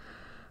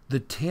 The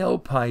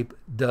tailpipe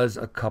does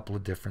a couple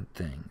of different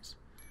things.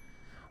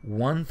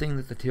 One thing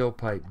that the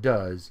tailpipe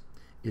does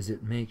is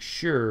it makes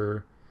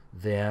sure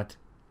that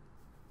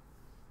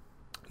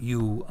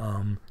you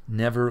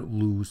never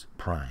lose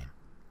prime.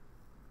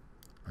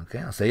 Okay,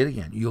 I'll say it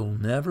again. You'll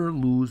never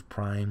lose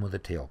prime with a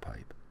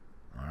tailpipe.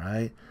 All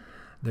right?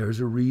 There's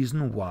a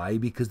reason why,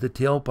 because the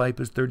tailpipe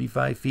is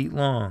 35 feet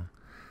long.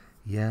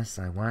 Yes,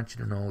 I want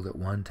you to know that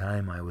one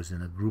time I was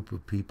in a group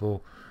of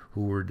people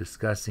who were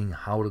discussing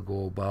how to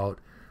go about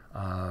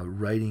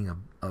writing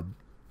a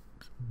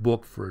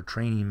book for a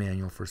training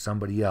manual for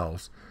somebody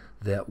else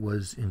that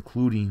was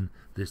including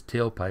this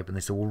tailpipe, and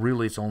they said, well,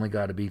 really, it's only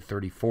got to be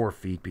 34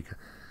 feet, because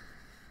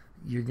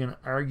you're going to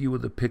argue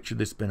with a picture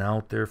that's been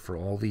out there for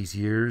all these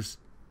years.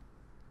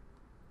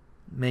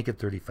 Make it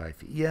 35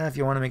 feet. Yeah, if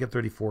you want to make it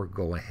 34,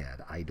 go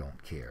ahead. I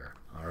don't care.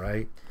 All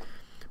right?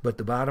 But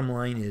the bottom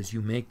line is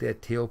you make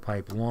that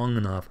tailpipe long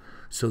enough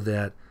so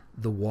that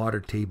the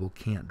water table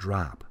can't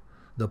drop.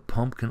 The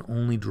pump can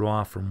only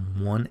draw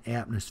from 1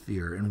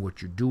 atmosphere, and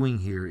what you're doing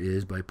here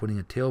is, by putting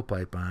a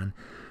tailpipe on,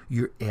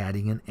 you're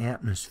adding an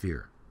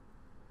atmosphere.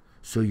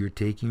 So you're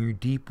taking your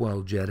deep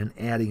well jet and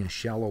adding a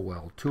shallow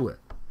well to it.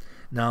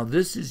 Now,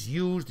 this is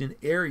used in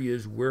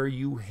areas where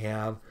you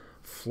have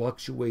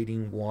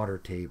fluctuating water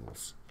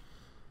tables.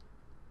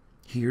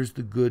 Here's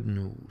the good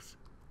news.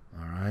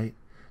 All right?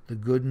 The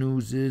good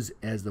news is,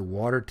 as the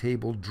water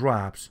table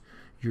drops,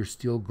 you're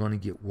still going to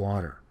get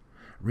water.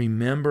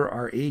 Remember,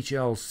 our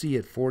HLC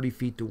at 40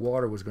 feet to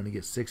water was going to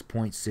get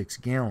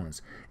 6.6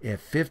 gallons. At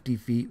 50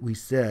 feet, we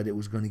said it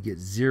was going to get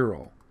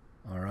 0.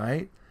 All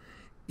right?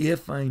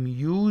 If I'm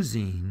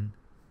using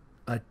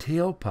a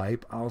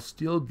tailpipe, I'll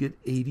still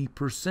get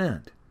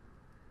 80%.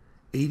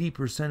 80%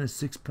 of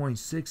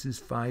 6.6 is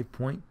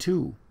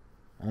 5.2,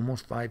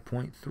 almost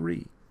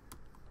 5.3.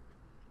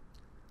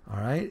 All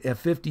right? At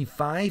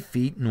 55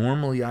 feet,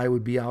 normally I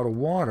would be out of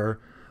water,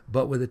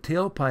 but with a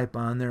tailpipe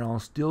on there, I'll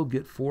still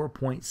get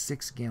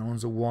 4.6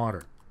 gallons of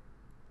water.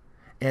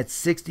 At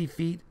 60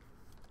 feet,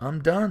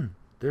 I'm done.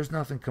 There's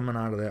nothing coming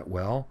out of that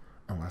well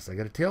unless I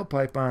got a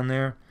tailpipe on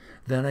there.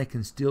 Then I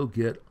can still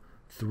get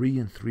 3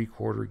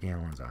 3/4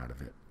 gallons out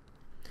of it.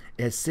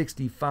 At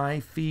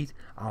 65 feet,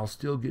 I'll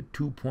still get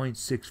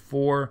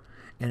 2.64,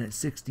 and at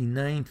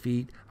 69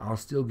 feet, I'll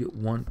still get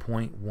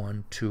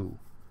 1.12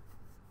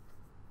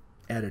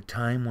 at a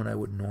time when I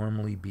would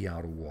normally be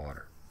out of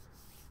water.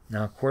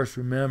 Now, of course,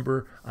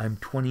 remember, I'm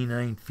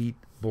 29 feet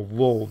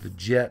below the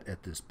jet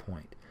at this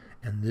point,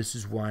 and this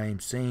is why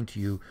I'm saying to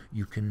you,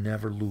 you can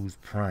never lose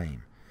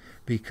prime,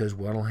 because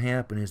what will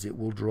happen is it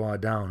will draw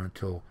down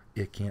until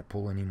it can't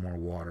pull any more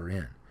water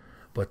in,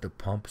 but the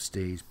pump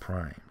stays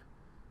primed.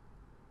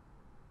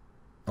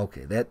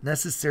 Okay, that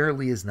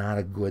necessarily is not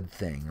a good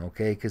thing,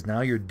 okay, because now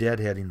you're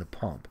deadheading the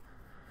pump.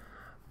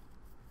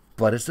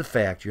 But it's a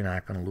fact, you're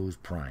not going to lose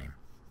prime.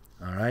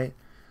 All right?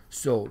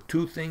 So,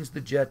 2 things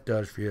the jet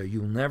does for you.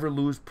 You'll never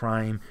lose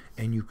prime,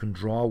 and you can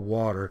draw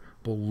water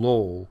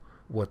below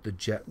what the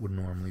jet would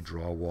normally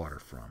draw water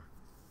from.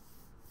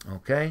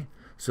 Okay?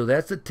 So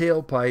that's a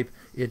tailpipe.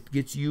 It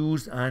gets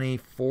used on a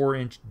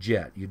 4-inch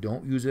jet. You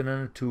don't use it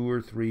on a 2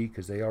 or 3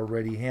 because they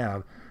already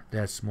have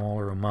that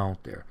smaller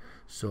amount there.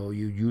 So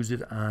you use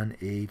it on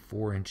a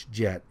 4-inch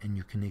jet, and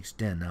you can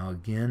extend. Now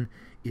again,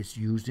 it's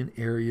used in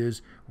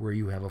areas where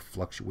you have a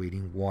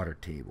fluctuating water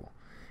table.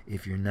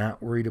 If you're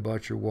not worried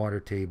about your water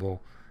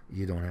table,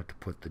 you don't have to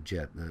put the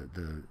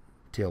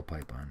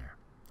tailpipe on there.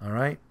 All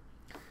right?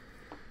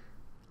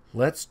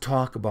 Let's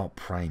talk about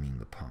priming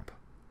the pump.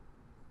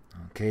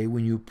 Okay,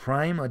 when you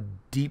prime a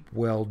deep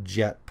well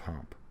jet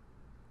pump,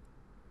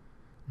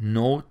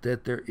 note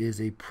that there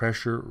is a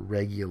pressure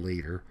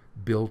regulator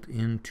built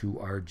into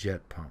our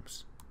jet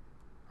pumps.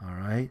 All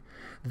right?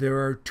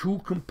 There are 2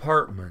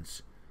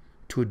 compartments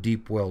to a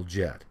deep well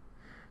jet.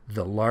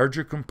 The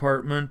larger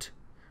compartment,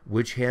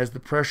 which has the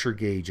pressure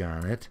gauge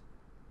on it,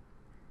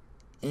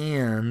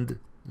 and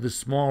the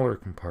smaller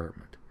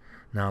compartment.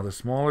 Now, the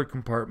smaller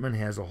compartment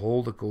has a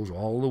hole that goes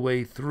all the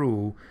way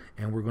through,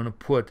 and we're going to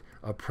put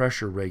a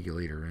pressure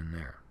regulator in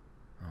there.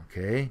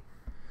 Okay?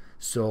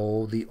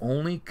 So the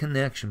only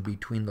connection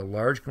between the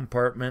large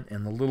compartment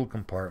and the little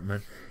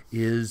compartment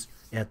is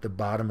at the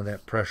bottom of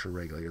that pressure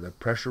regulator. The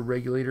pressure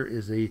regulator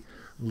is a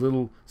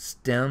little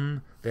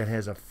stem that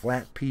has a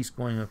flat piece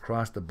going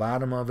across the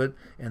bottom of it,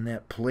 and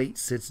that plate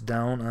sits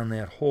down on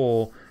that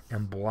hole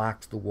and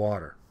blocks the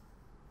water.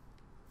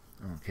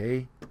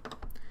 Okay?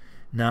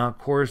 Now, of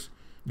course,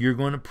 you're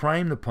going to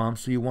prime the pump,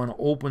 so you want to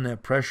open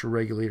that pressure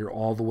regulator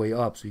all the way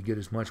up so you get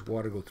as much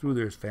water go through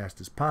there as fast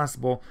as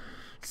possible.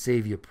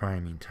 Save you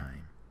priming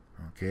time.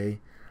 Okay?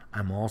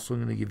 I'm also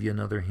going to give you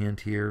another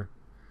hint here.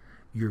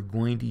 You're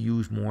going to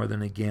use more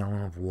than a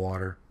gallon of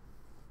water.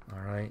 All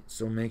right,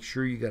 so make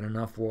sure you got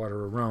enough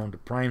water around to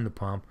prime the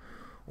pump,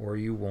 or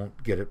you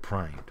won't get it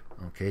primed.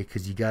 Okay,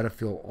 because you got to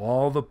fill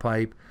all the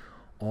pipe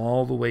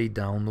all the way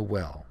down the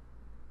well.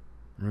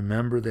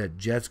 Remember that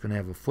jet's going to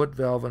have a foot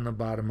valve on the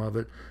bottom of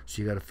it,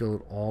 so you got to fill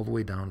it all the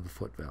way down to the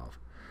foot valve.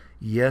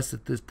 Yes,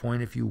 at this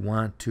point, if you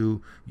want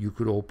to, you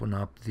could open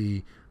up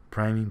the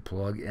priming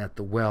plug at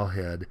the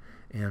wellhead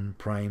and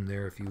prime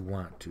there if you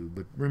want to.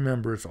 But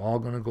remember, it's all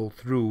going to go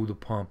through the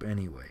pump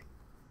anyway.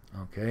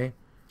 Okay?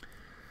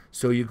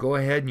 So you go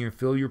ahead and you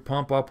fill your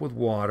pump up with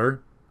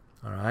water.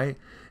 All right?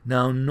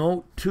 Now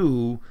note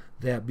too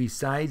that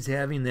besides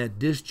having that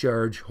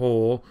discharge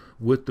hole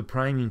with the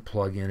priming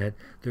plug in it,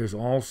 there's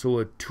also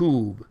a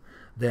tube.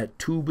 That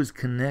tube is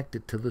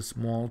connected to the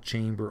small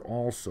chamber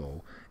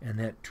also, and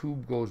that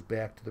tube goes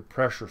back to the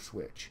pressure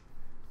switch.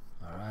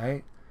 All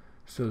right?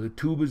 So the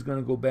tube is going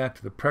to go back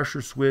to the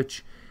pressure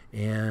switch,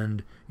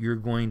 and you're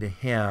going to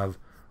have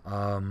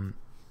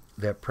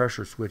that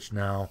pressure switch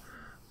now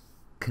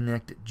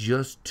connected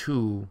just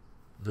to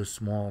the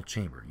small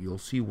chamber. You'll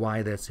see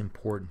why that's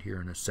important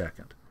here in a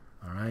second.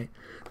 All right.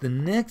 The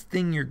next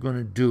thing you're going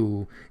to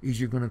do is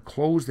you're going to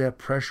close that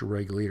pressure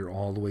regulator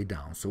all the way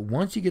down. So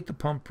once you get the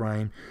pump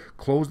primed,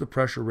 close the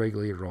pressure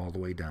regulator all the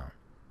way down.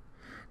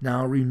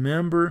 Now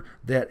remember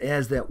that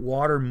as that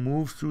water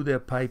moves through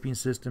that piping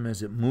system,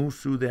 as it moves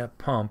through that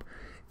pump,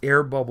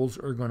 air bubbles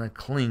are going to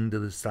cling to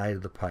the side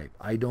of the pipe.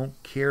 I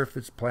don't care if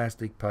it's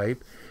plastic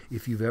pipe.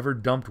 If you've ever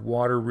dumped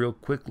water real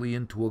quickly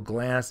into a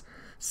glass,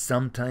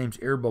 sometimes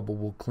air bubble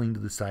will cling to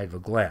the side of a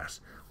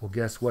glass. Well,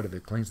 guess what? If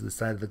it clings to the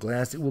side of the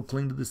glass, it will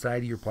cling to the side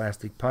of your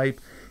plastic pipe,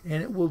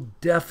 and it will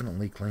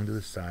definitely cling to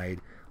the side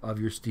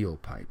of your steel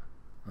pipe.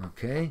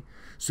 Okay?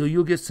 So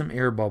you'll get some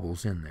air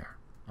bubbles in there.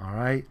 All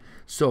right?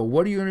 So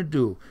what are you going to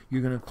do?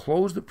 You're going to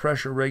close the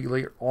pressure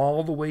regulator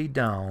all the way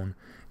down,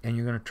 and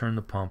you're going to turn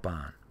the pump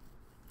on.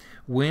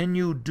 When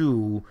you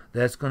do,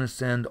 that's going to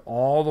send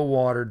all the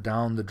water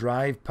down the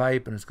drive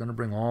pipe, and it's going to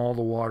bring all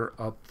the water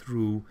up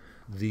through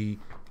the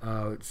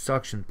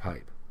suction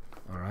pipe.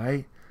 All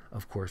right?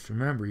 Of course,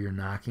 remember, you're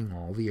knocking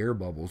all the air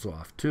bubbles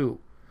off too.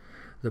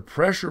 The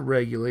pressure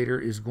regulator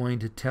is going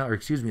to tell, or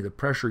excuse me, the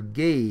pressure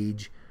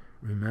gauge,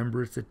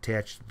 remember it's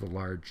attached to the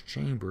large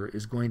chamber,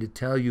 is going to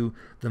tell you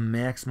the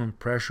maximum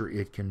pressure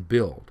it can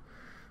build,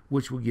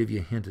 which will give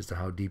you a hint as to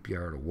how deep you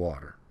are to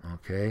water.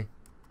 Okay?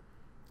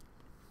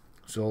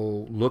 So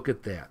look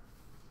at that.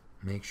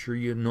 Make sure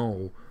you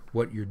know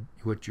what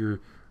your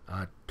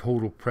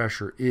total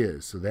pressure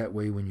is. So that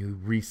way when you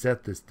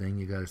reset this thing,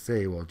 you got to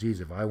say, well, geez,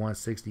 if I want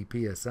 60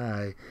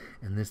 psi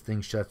and this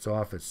thing shuts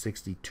off at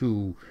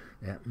 62,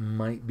 that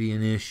might be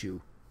an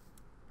issue.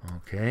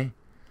 Okay?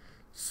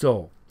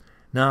 So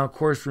now, of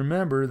course,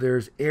 remember,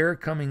 there's air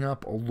coming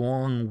up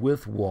along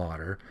with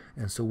water.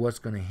 And so what's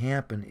going to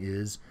happen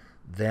is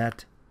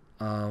that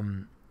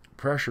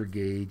pressure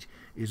gauge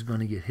is going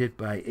to get hit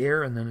by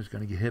air, and then it's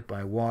going to get hit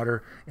by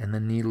water, and the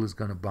needle is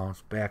going to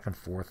bounce back and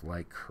forth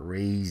like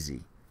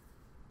crazy.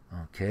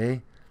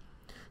 Okay?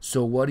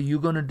 So what are you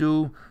going to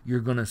do?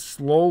 You're going to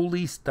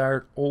slowly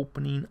start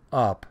opening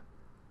up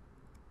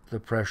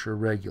the pressure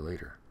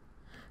regulator.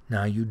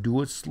 Now you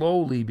do it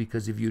slowly,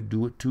 because if you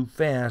do it too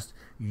fast,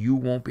 you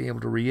won't be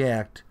able to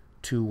react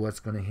to what's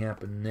going to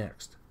happen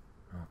next.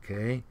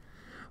 Okay?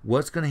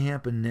 What's going to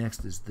happen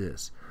next is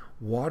this.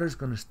 Water's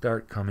going to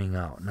start coming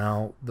out.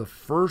 Now, the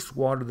first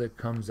water that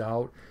comes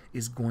out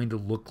is going to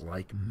look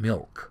like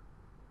milk.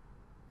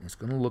 It's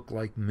going to look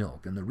like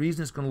milk. And the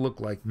reason it's going to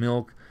look like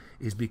milk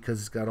is because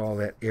it's got all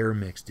that air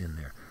mixed in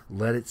there.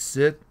 Let it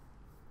sit.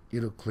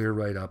 It'll clear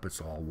right up.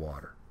 It's all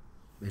water.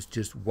 It's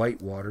just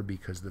white water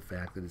because of the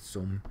fact that it's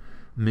so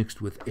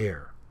mixed with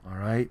air. All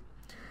right?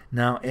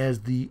 Now,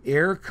 as the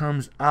air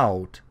comes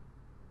out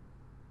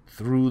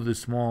through the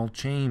small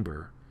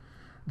chamber,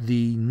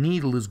 the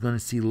needle is going to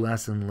see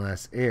less and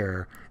less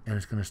air, and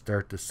it's going to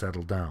start to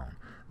settle down.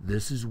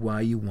 This is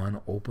why you want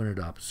to open it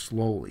up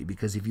slowly,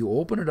 because if you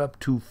open it up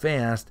too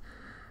fast,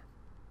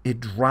 it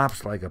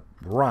drops like a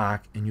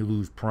rock and you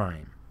lose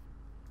prime.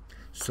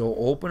 So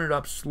open it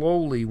up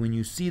slowly. When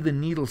you see the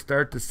needle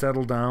start to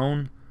settle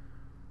down,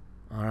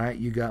 all right,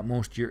 you got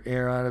most of your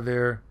air out of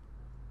there,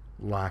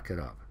 lock it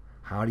up.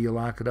 How do you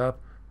lock it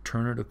up?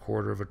 Turn it a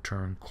quarter of a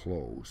turn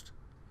closed.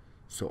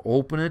 So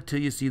open it till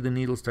you see the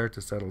needle start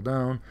to settle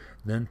down,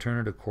 then turn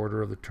it a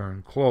quarter of a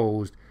turn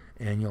closed,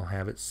 and you'll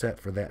have it set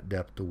for that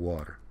depth of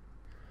water.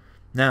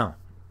 Now,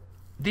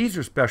 these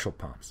are special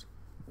pumps.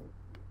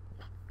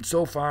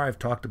 So far I've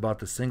talked about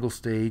the single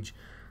stage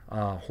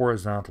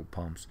horizontal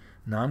pumps.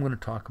 Now I'm going to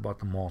talk about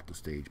the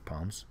multi-stage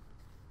pumps.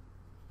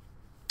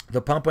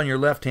 The pump on your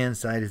left-hand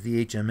side is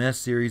the HMS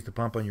series. The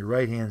pump on your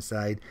right-hand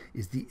side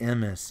is the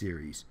MS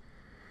series.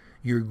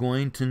 You're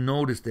going to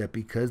notice that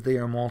because they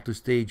are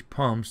multi-stage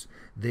pumps,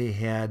 they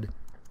had,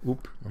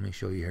 let me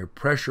show you here,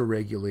 pressure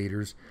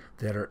regulators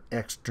that are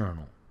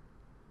external.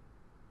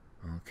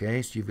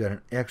 Okay, so you've got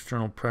an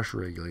external pressure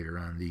regulator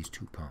on these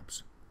two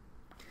pumps.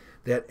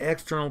 That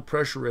external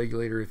pressure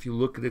regulator, if you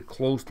look at it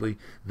closely,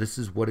 this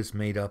is what it's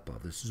made up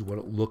of. This is what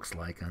it looks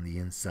like on the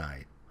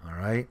inside. All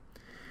right?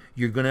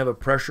 You're going to have a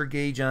pressure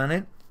gauge on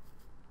it.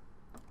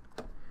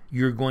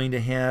 You're going to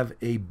have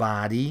a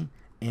body,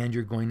 and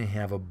you're going to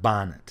have a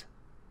bonnet.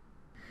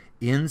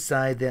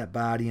 Inside that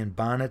body and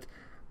bonnet,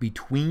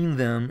 between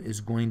them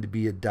is going to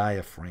be a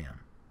diaphragm.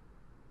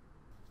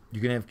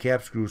 You're going to have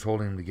cap screws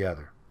holding them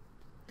together.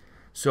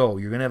 So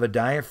you're going to have a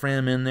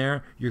diaphragm in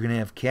there. You're going to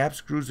have cap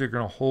screws that are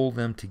going to hold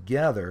them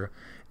together.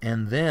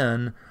 And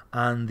then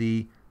on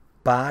the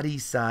body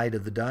side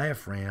of the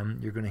diaphragm,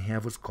 you're going to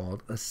have what's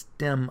called a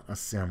stem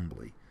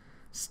assembly.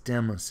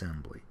 Stem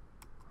assembly.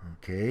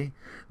 Okay?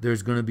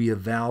 There's going to be a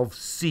valve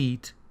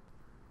seat,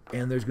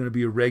 and there's going to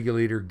be a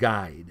regulator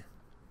guide.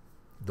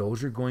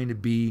 Those are going to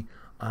be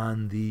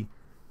on the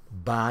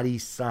body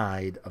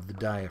side of the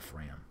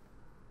diaphragm.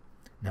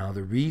 Now,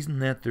 the reason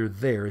that they're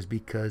there is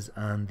because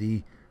on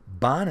the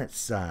bonnet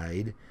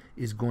side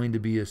is going to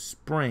be a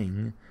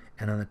spring,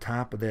 and on the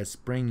top of that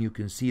spring you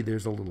can see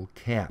there's a little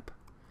cap.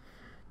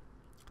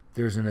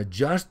 There's an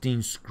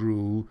adjusting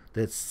screw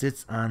that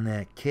sits on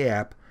that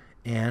cap,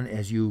 and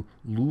as you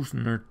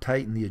loosen or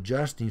tighten the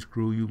adjusting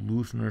screw, you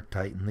loosen or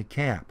tighten the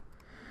cap.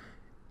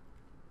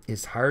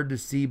 It's hard to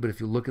see, but if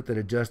you look at that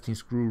adjusting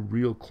screw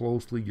real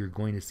closely, you're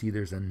going to see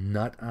there's a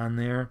nut on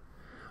there.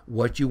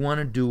 What you want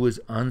to do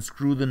is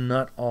unscrew the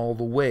nut all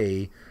the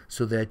way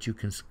so that you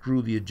can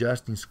screw the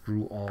adjusting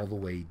screw all the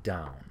way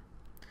down.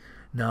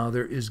 Now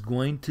there is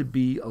going to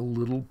be a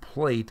little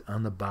plate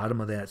on the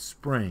bottom of that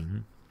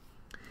spring,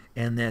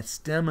 and that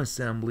stem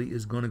assembly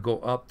is going to go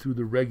up through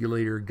the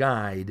regulator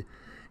guide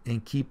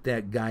and keep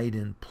that guide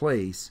in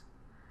place,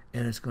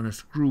 and it's going to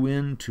screw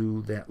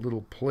into that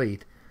little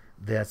plate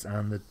that's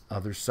on the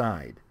other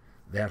side.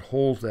 That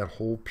holds that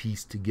whole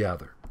piece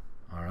together.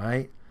 All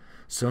right?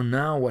 So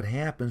now what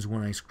happens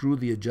when I screw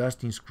the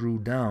adjusting screw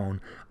down,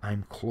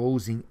 I'm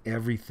closing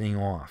everything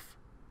off.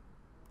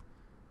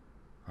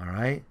 All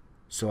right?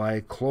 So I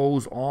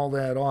close all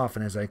that off,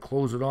 and as I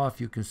close it off,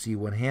 you can see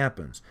what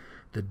happens.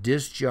 The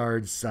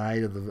discharge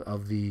side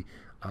of the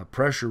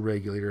pressure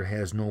regulator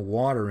has no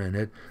water in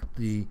it.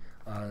 The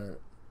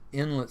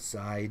inlet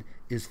side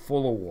is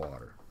full of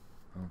water.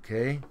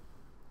 Okay?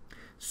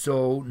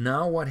 So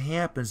now what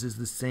happens is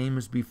the same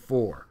as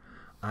before.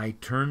 I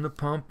turn the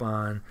pump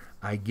on,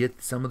 I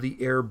get some of the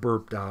air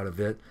burped out of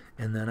it,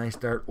 and then I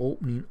start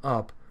opening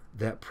up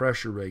that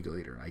pressure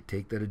regulator. I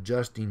take that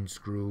adjusting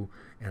screw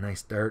and I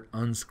start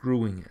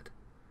unscrewing it.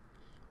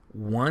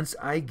 Once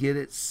I get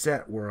it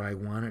set where I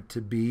want it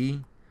to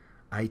be,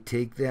 I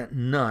take that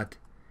nut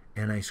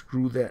and I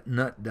screw that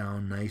nut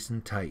down nice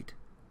and tight.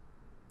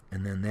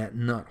 And then that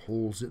nut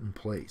holds it in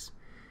place.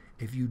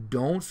 If you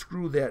don't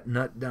screw that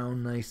nut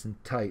down nice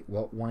and tight,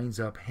 what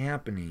winds up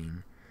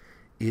happening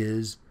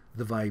is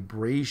the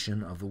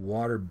vibration of the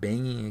water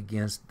banging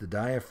against the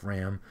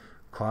diaphragm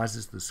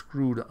causes the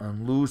screw to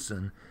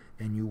unloosen,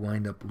 and you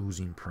wind up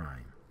losing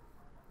prime.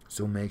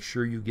 So make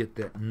sure you get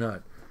that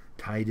nut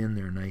tied in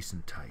there nice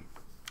and tight.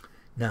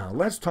 Now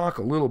let's talk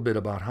a little bit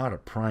about how to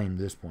prime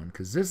this one,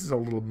 because this is a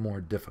little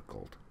more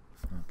difficult.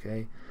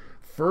 Okay,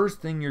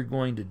 first thing you're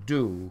going to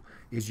do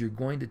is you're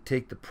going to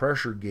take the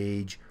pressure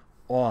gauge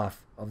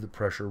off of the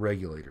pressure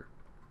regulator.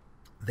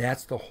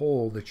 That's the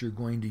hole that you're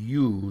going to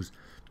use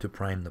to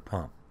prime the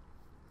pump.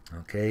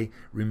 Okay,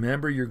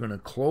 remember you're going to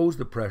close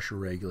the pressure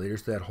regulator,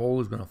 so that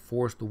hole is going to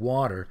force the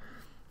water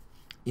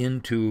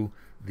into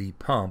the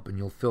pump and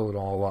you'll fill it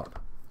all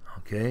up.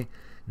 Okay,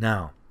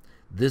 now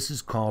this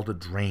is called a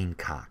drain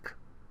cock.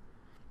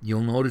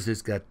 You'll notice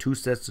it's got two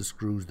sets of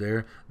screws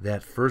there.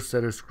 That first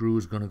set of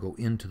screws is going to go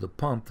into the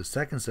pump. The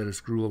second set of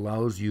screw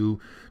allows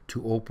you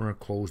to open or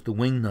close the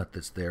wing nut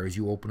that's there. As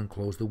you open and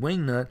close the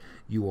wing nut,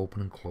 you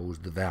open and close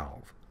the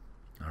valve.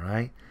 All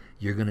right,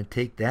 you're going to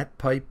take that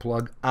pipe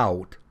plug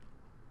out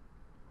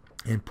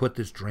and put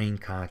this drain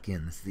cock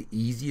in. This is the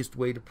easiest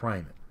way to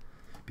prime it,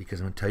 because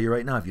I'm going to tell you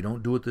right now, if you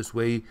don't do it this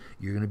way,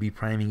 you're going to be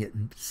priming it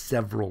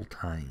several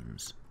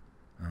times.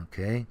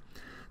 Okay,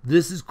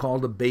 this is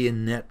called a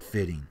bayonet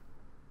fitting.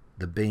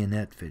 The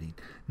bayonet fitting.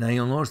 Now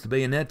you'll notice the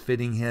bayonet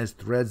fitting has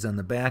threads on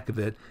the back of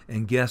it,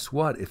 and guess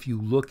what? If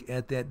you look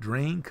at that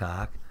drain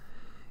cock,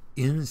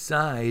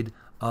 inside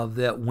of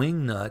that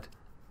wing nut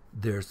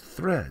there's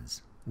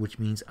threads, which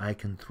means I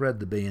can thread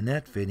the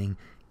bayonet fitting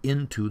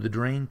into the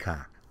drain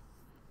cock.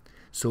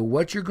 So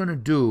what you're going to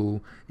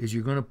do is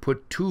you're going to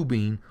put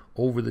tubing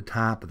over the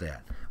top of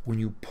that. When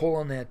you pull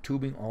on that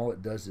tubing, all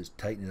it does is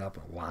tighten it up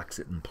and locks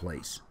it in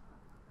place.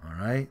 All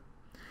right?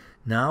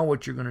 Now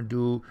what you're going to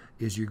do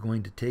is you're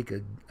going to take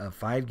a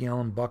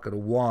 5-gallon bucket of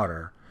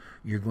water.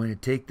 You're going to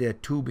take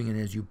that tubing, and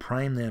as you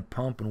prime that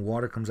pump and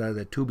water comes out of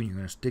that tubing, you're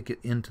going to stick it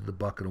into the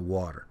bucket of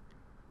water.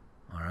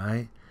 All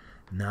right?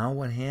 Now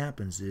what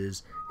happens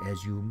is,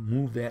 as you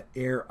move that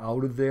air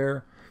out of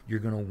there, you're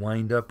going to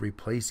wind up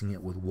replacing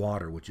it with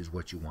water, which is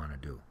what you want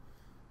to do.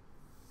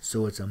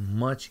 So it's a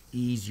much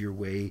easier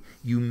way.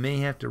 You may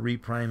have to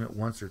reprime it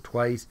once or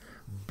twice,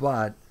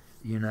 but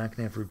you're not going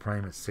to have to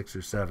reprime it 6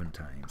 or 7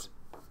 times.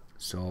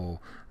 So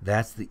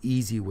that's the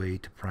easy way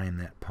to prime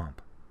that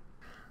pump.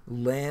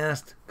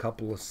 Last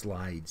couple of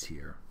slides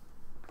here.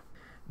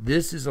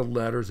 This is a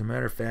letter. As a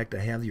matter of fact, I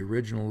have the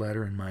original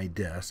letter in my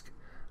desk.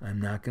 I'm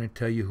not going to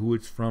tell you who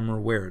it's from or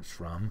where it's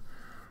from.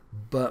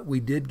 But we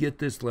did get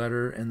this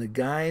letter, and the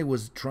guy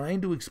was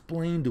trying to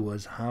explain to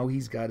us how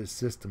he's got his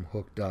system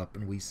hooked up.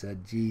 And we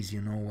said, geez,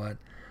 you know what?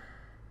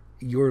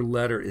 Your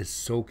letter is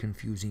so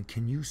confusing.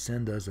 Can you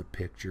send us a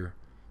picture?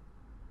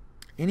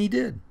 And he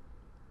did.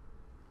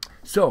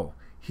 So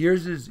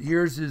here's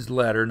his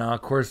letter. Now,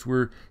 of course,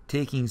 we're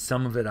taking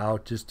some of it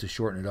out just to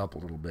shorten it up a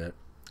little bit.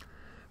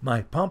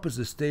 My pump is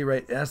a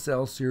Stay-Right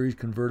SL Series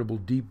convertible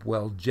deep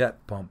well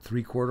jet pump,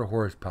 3/4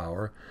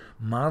 horsepower,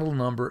 model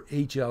number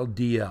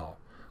HLDL,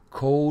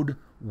 code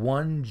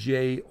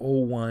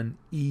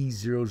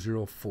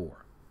 1J01E004.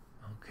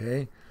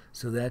 Okay,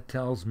 so that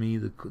tells me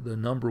the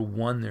number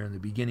 1 there in the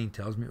beginning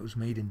tells me it was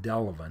made in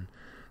Delavan.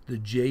 The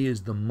J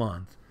is the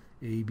month,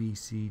 A, B,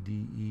 C,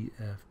 D, E,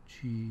 F,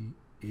 G,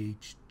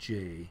 H,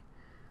 J.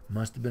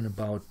 Must have been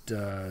about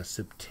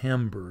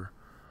September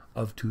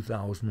of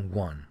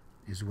 2001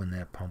 is when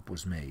that pump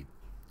was made.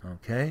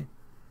 Okay?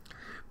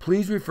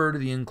 Please refer to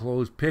the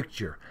enclosed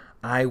picture.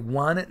 I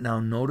want it, now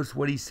notice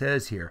what he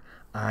says here.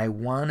 I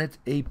want it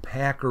a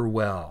Packer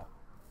well.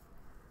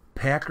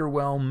 Packer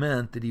well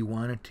meant that he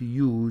wanted to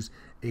use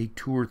a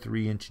 2 or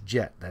 3 inch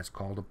jet. That's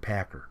called a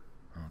Packer.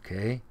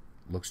 Okay?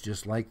 Looks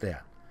just like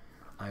that.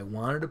 I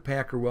wanted a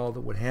Packer well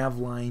that would have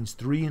lines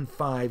 3 and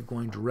 5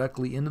 going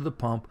directly into the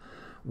pump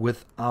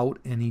without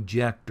an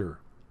ejector.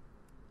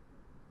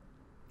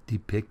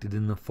 Depicted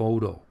in the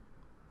photo.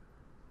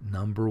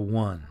 Number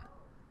 1,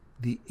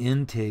 the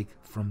intake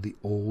from the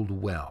old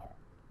well.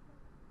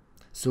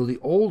 So the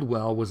old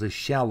well was a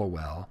shallow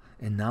well,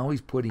 and now he's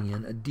putting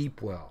in a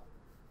deep well.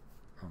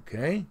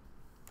 Okay?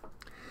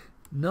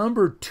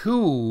 Number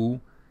 2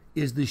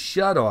 is the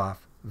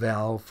shutoff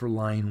valve for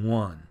line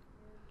 1.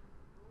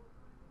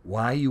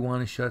 Why you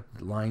want to shut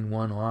line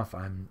 1 off,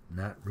 I'm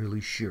not really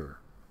sure.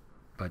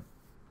 But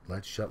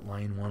let's shut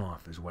line 1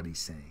 off is what he's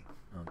saying.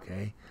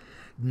 Okay?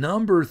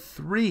 Number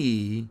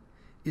 3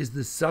 is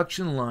the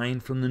suction line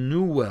from the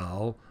new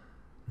well.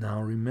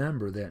 Now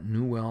remember that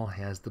new well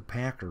has the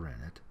Packer in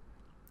it.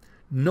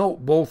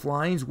 Note both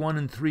lines 1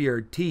 and 3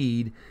 are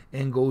teed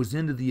and goes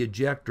into the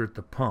ejector at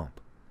the pump.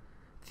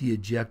 The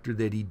ejector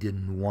that he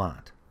didn't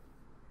want.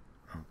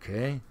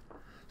 Okay?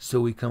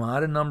 So we come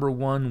out of number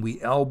 1,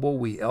 we elbow,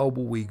 we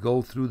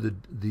go through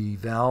the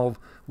valve,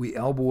 we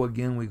elbow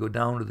again, we go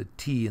down to the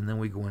T, and then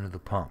we go into the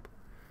pump.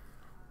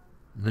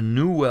 The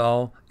new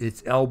well,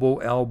 it's elbow,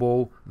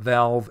 elbow,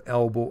 valve,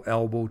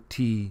 elbow,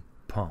 T,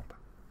 pump.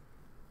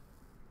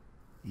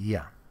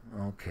 Yeah,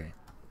 okay.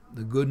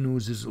 The good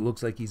news is it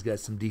looks like he's got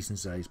some decent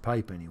sized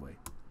pipe anyway.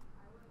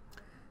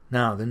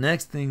 Now, the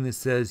next thing that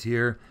says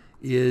here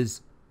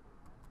is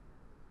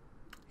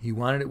he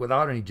wanted it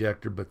without an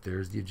ejector, but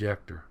there's the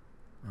ejector.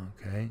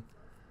 Okay.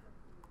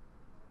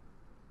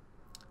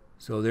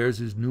 So there's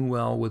his new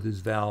well with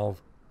his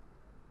valve,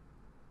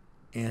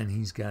 and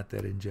he's got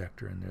that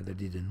injector in there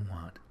that he didn't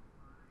want.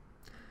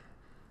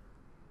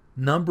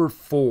 Number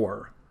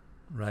 4,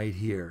 right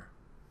here,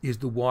 is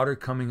the water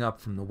coming up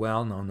from the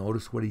well. Now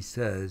notice what he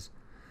says.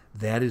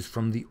 That is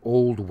from the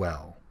old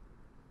well.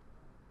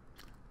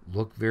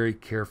 Look very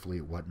carefully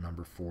at what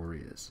number 4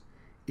 is.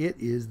 It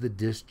is the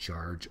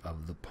discharge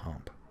of the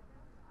pump.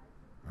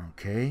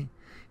 Okay?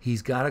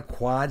 He's got a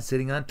quad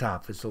sitting on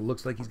top of it, so it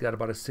looks like he's got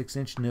about a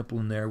 6-inch nipple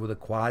in there with a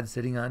quad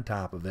sitting on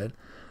top of it.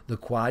 The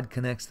quad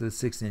connects to the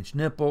 6-inch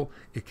nipple,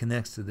 it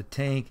connects to the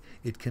tank,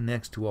 it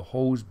connects to a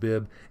hose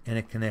bib, and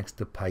it connects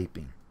to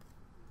piping.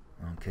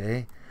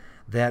 Okay?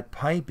 That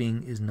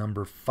piping is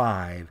number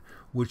 5,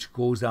 which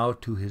goes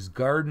out to his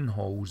garden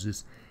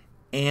hoses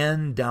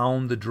and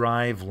down the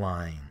drive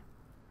line.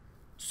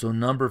 So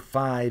number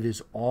 5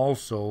 is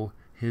also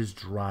his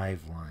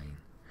drive line.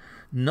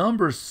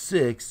 Number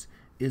 6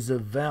 is a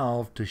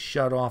valve to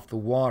shut off the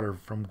water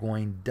from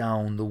going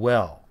down the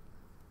well.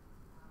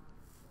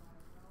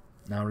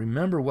 Now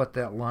remember what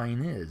that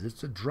line is.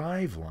 It's a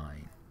drive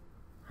line.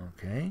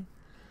 Okay?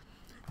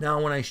 Now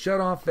when I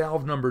shut off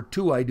valve number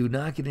 2, I do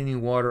not get any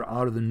water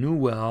out of the new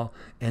well,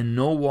 and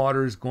no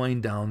water is going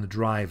down the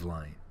drive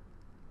line.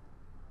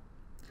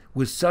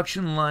 With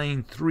suction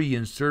line 3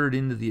 inserted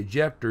into the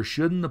ejector,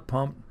 shouldn't the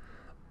pump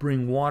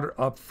bring water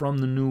up from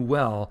the new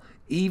well,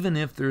 even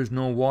if there's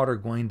no water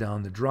going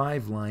down the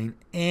drive line,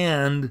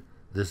 and,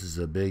 this is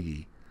a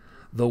biggie,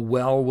 the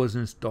well was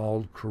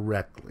installed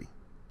correctly?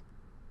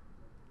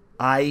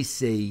 I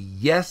say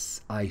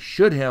yes, I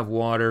should have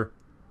water.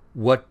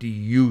 What do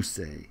you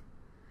say?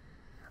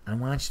 I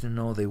want you to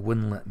know they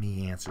wouldn't let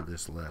me answer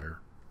this letter,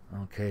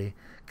 okay?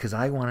 Because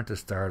I wanted to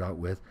start out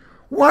with,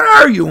 what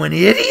are you, an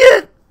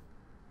idiot?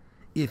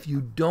 If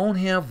you don't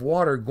have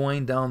water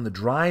going down the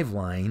drive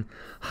line,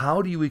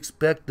 how do you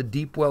expect the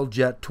deep well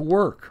jet to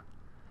work?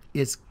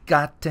 It's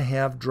got to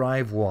have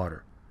drive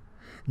water.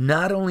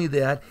 Not only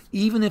that,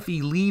 even if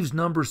he leaves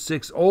number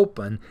 6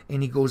 open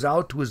and he goes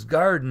out to his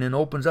garden and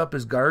opens up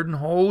his garden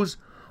hose,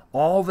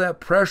 all that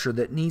pressure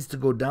that needs to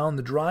go down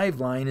the drive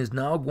line is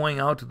now going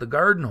out to the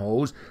garden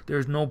hose.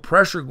 There's no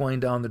pressure going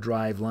down the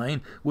drive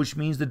line, which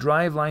means the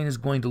drive line is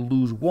going to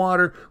lose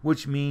water,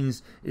 which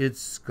means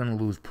it's going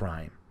to lose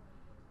prime.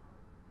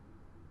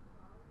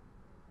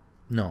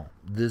 No,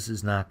 this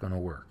is not going to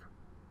work.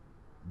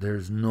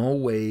 There's no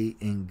way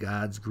in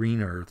God's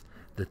green earth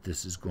that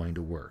this is going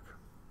to work.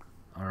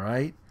 All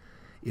right?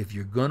 If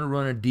you're going to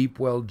run a deep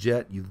well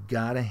jet, you've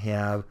got to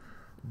have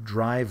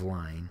drive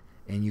line,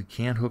 and you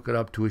can't hook it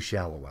up to a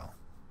shallow well.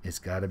 It's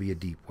got to be a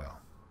deep well.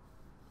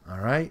 All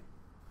right?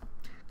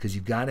 Because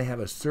you've got to have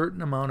a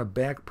certain amount of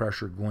back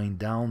pressure going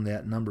down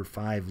that number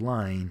 5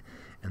 line,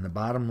 and the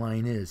bottom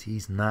line is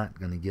he's not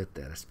going to get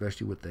that,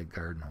 especially with that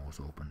garden hose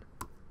open.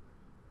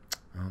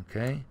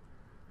 Okay?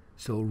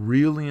 So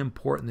really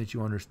important that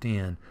you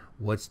understand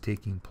what's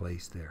taking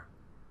place there.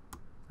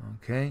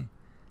 Okay?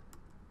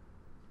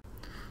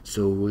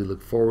 So we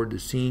look forward to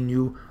seeing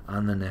you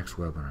on the next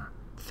webinar.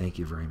 Thank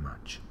you very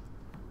much.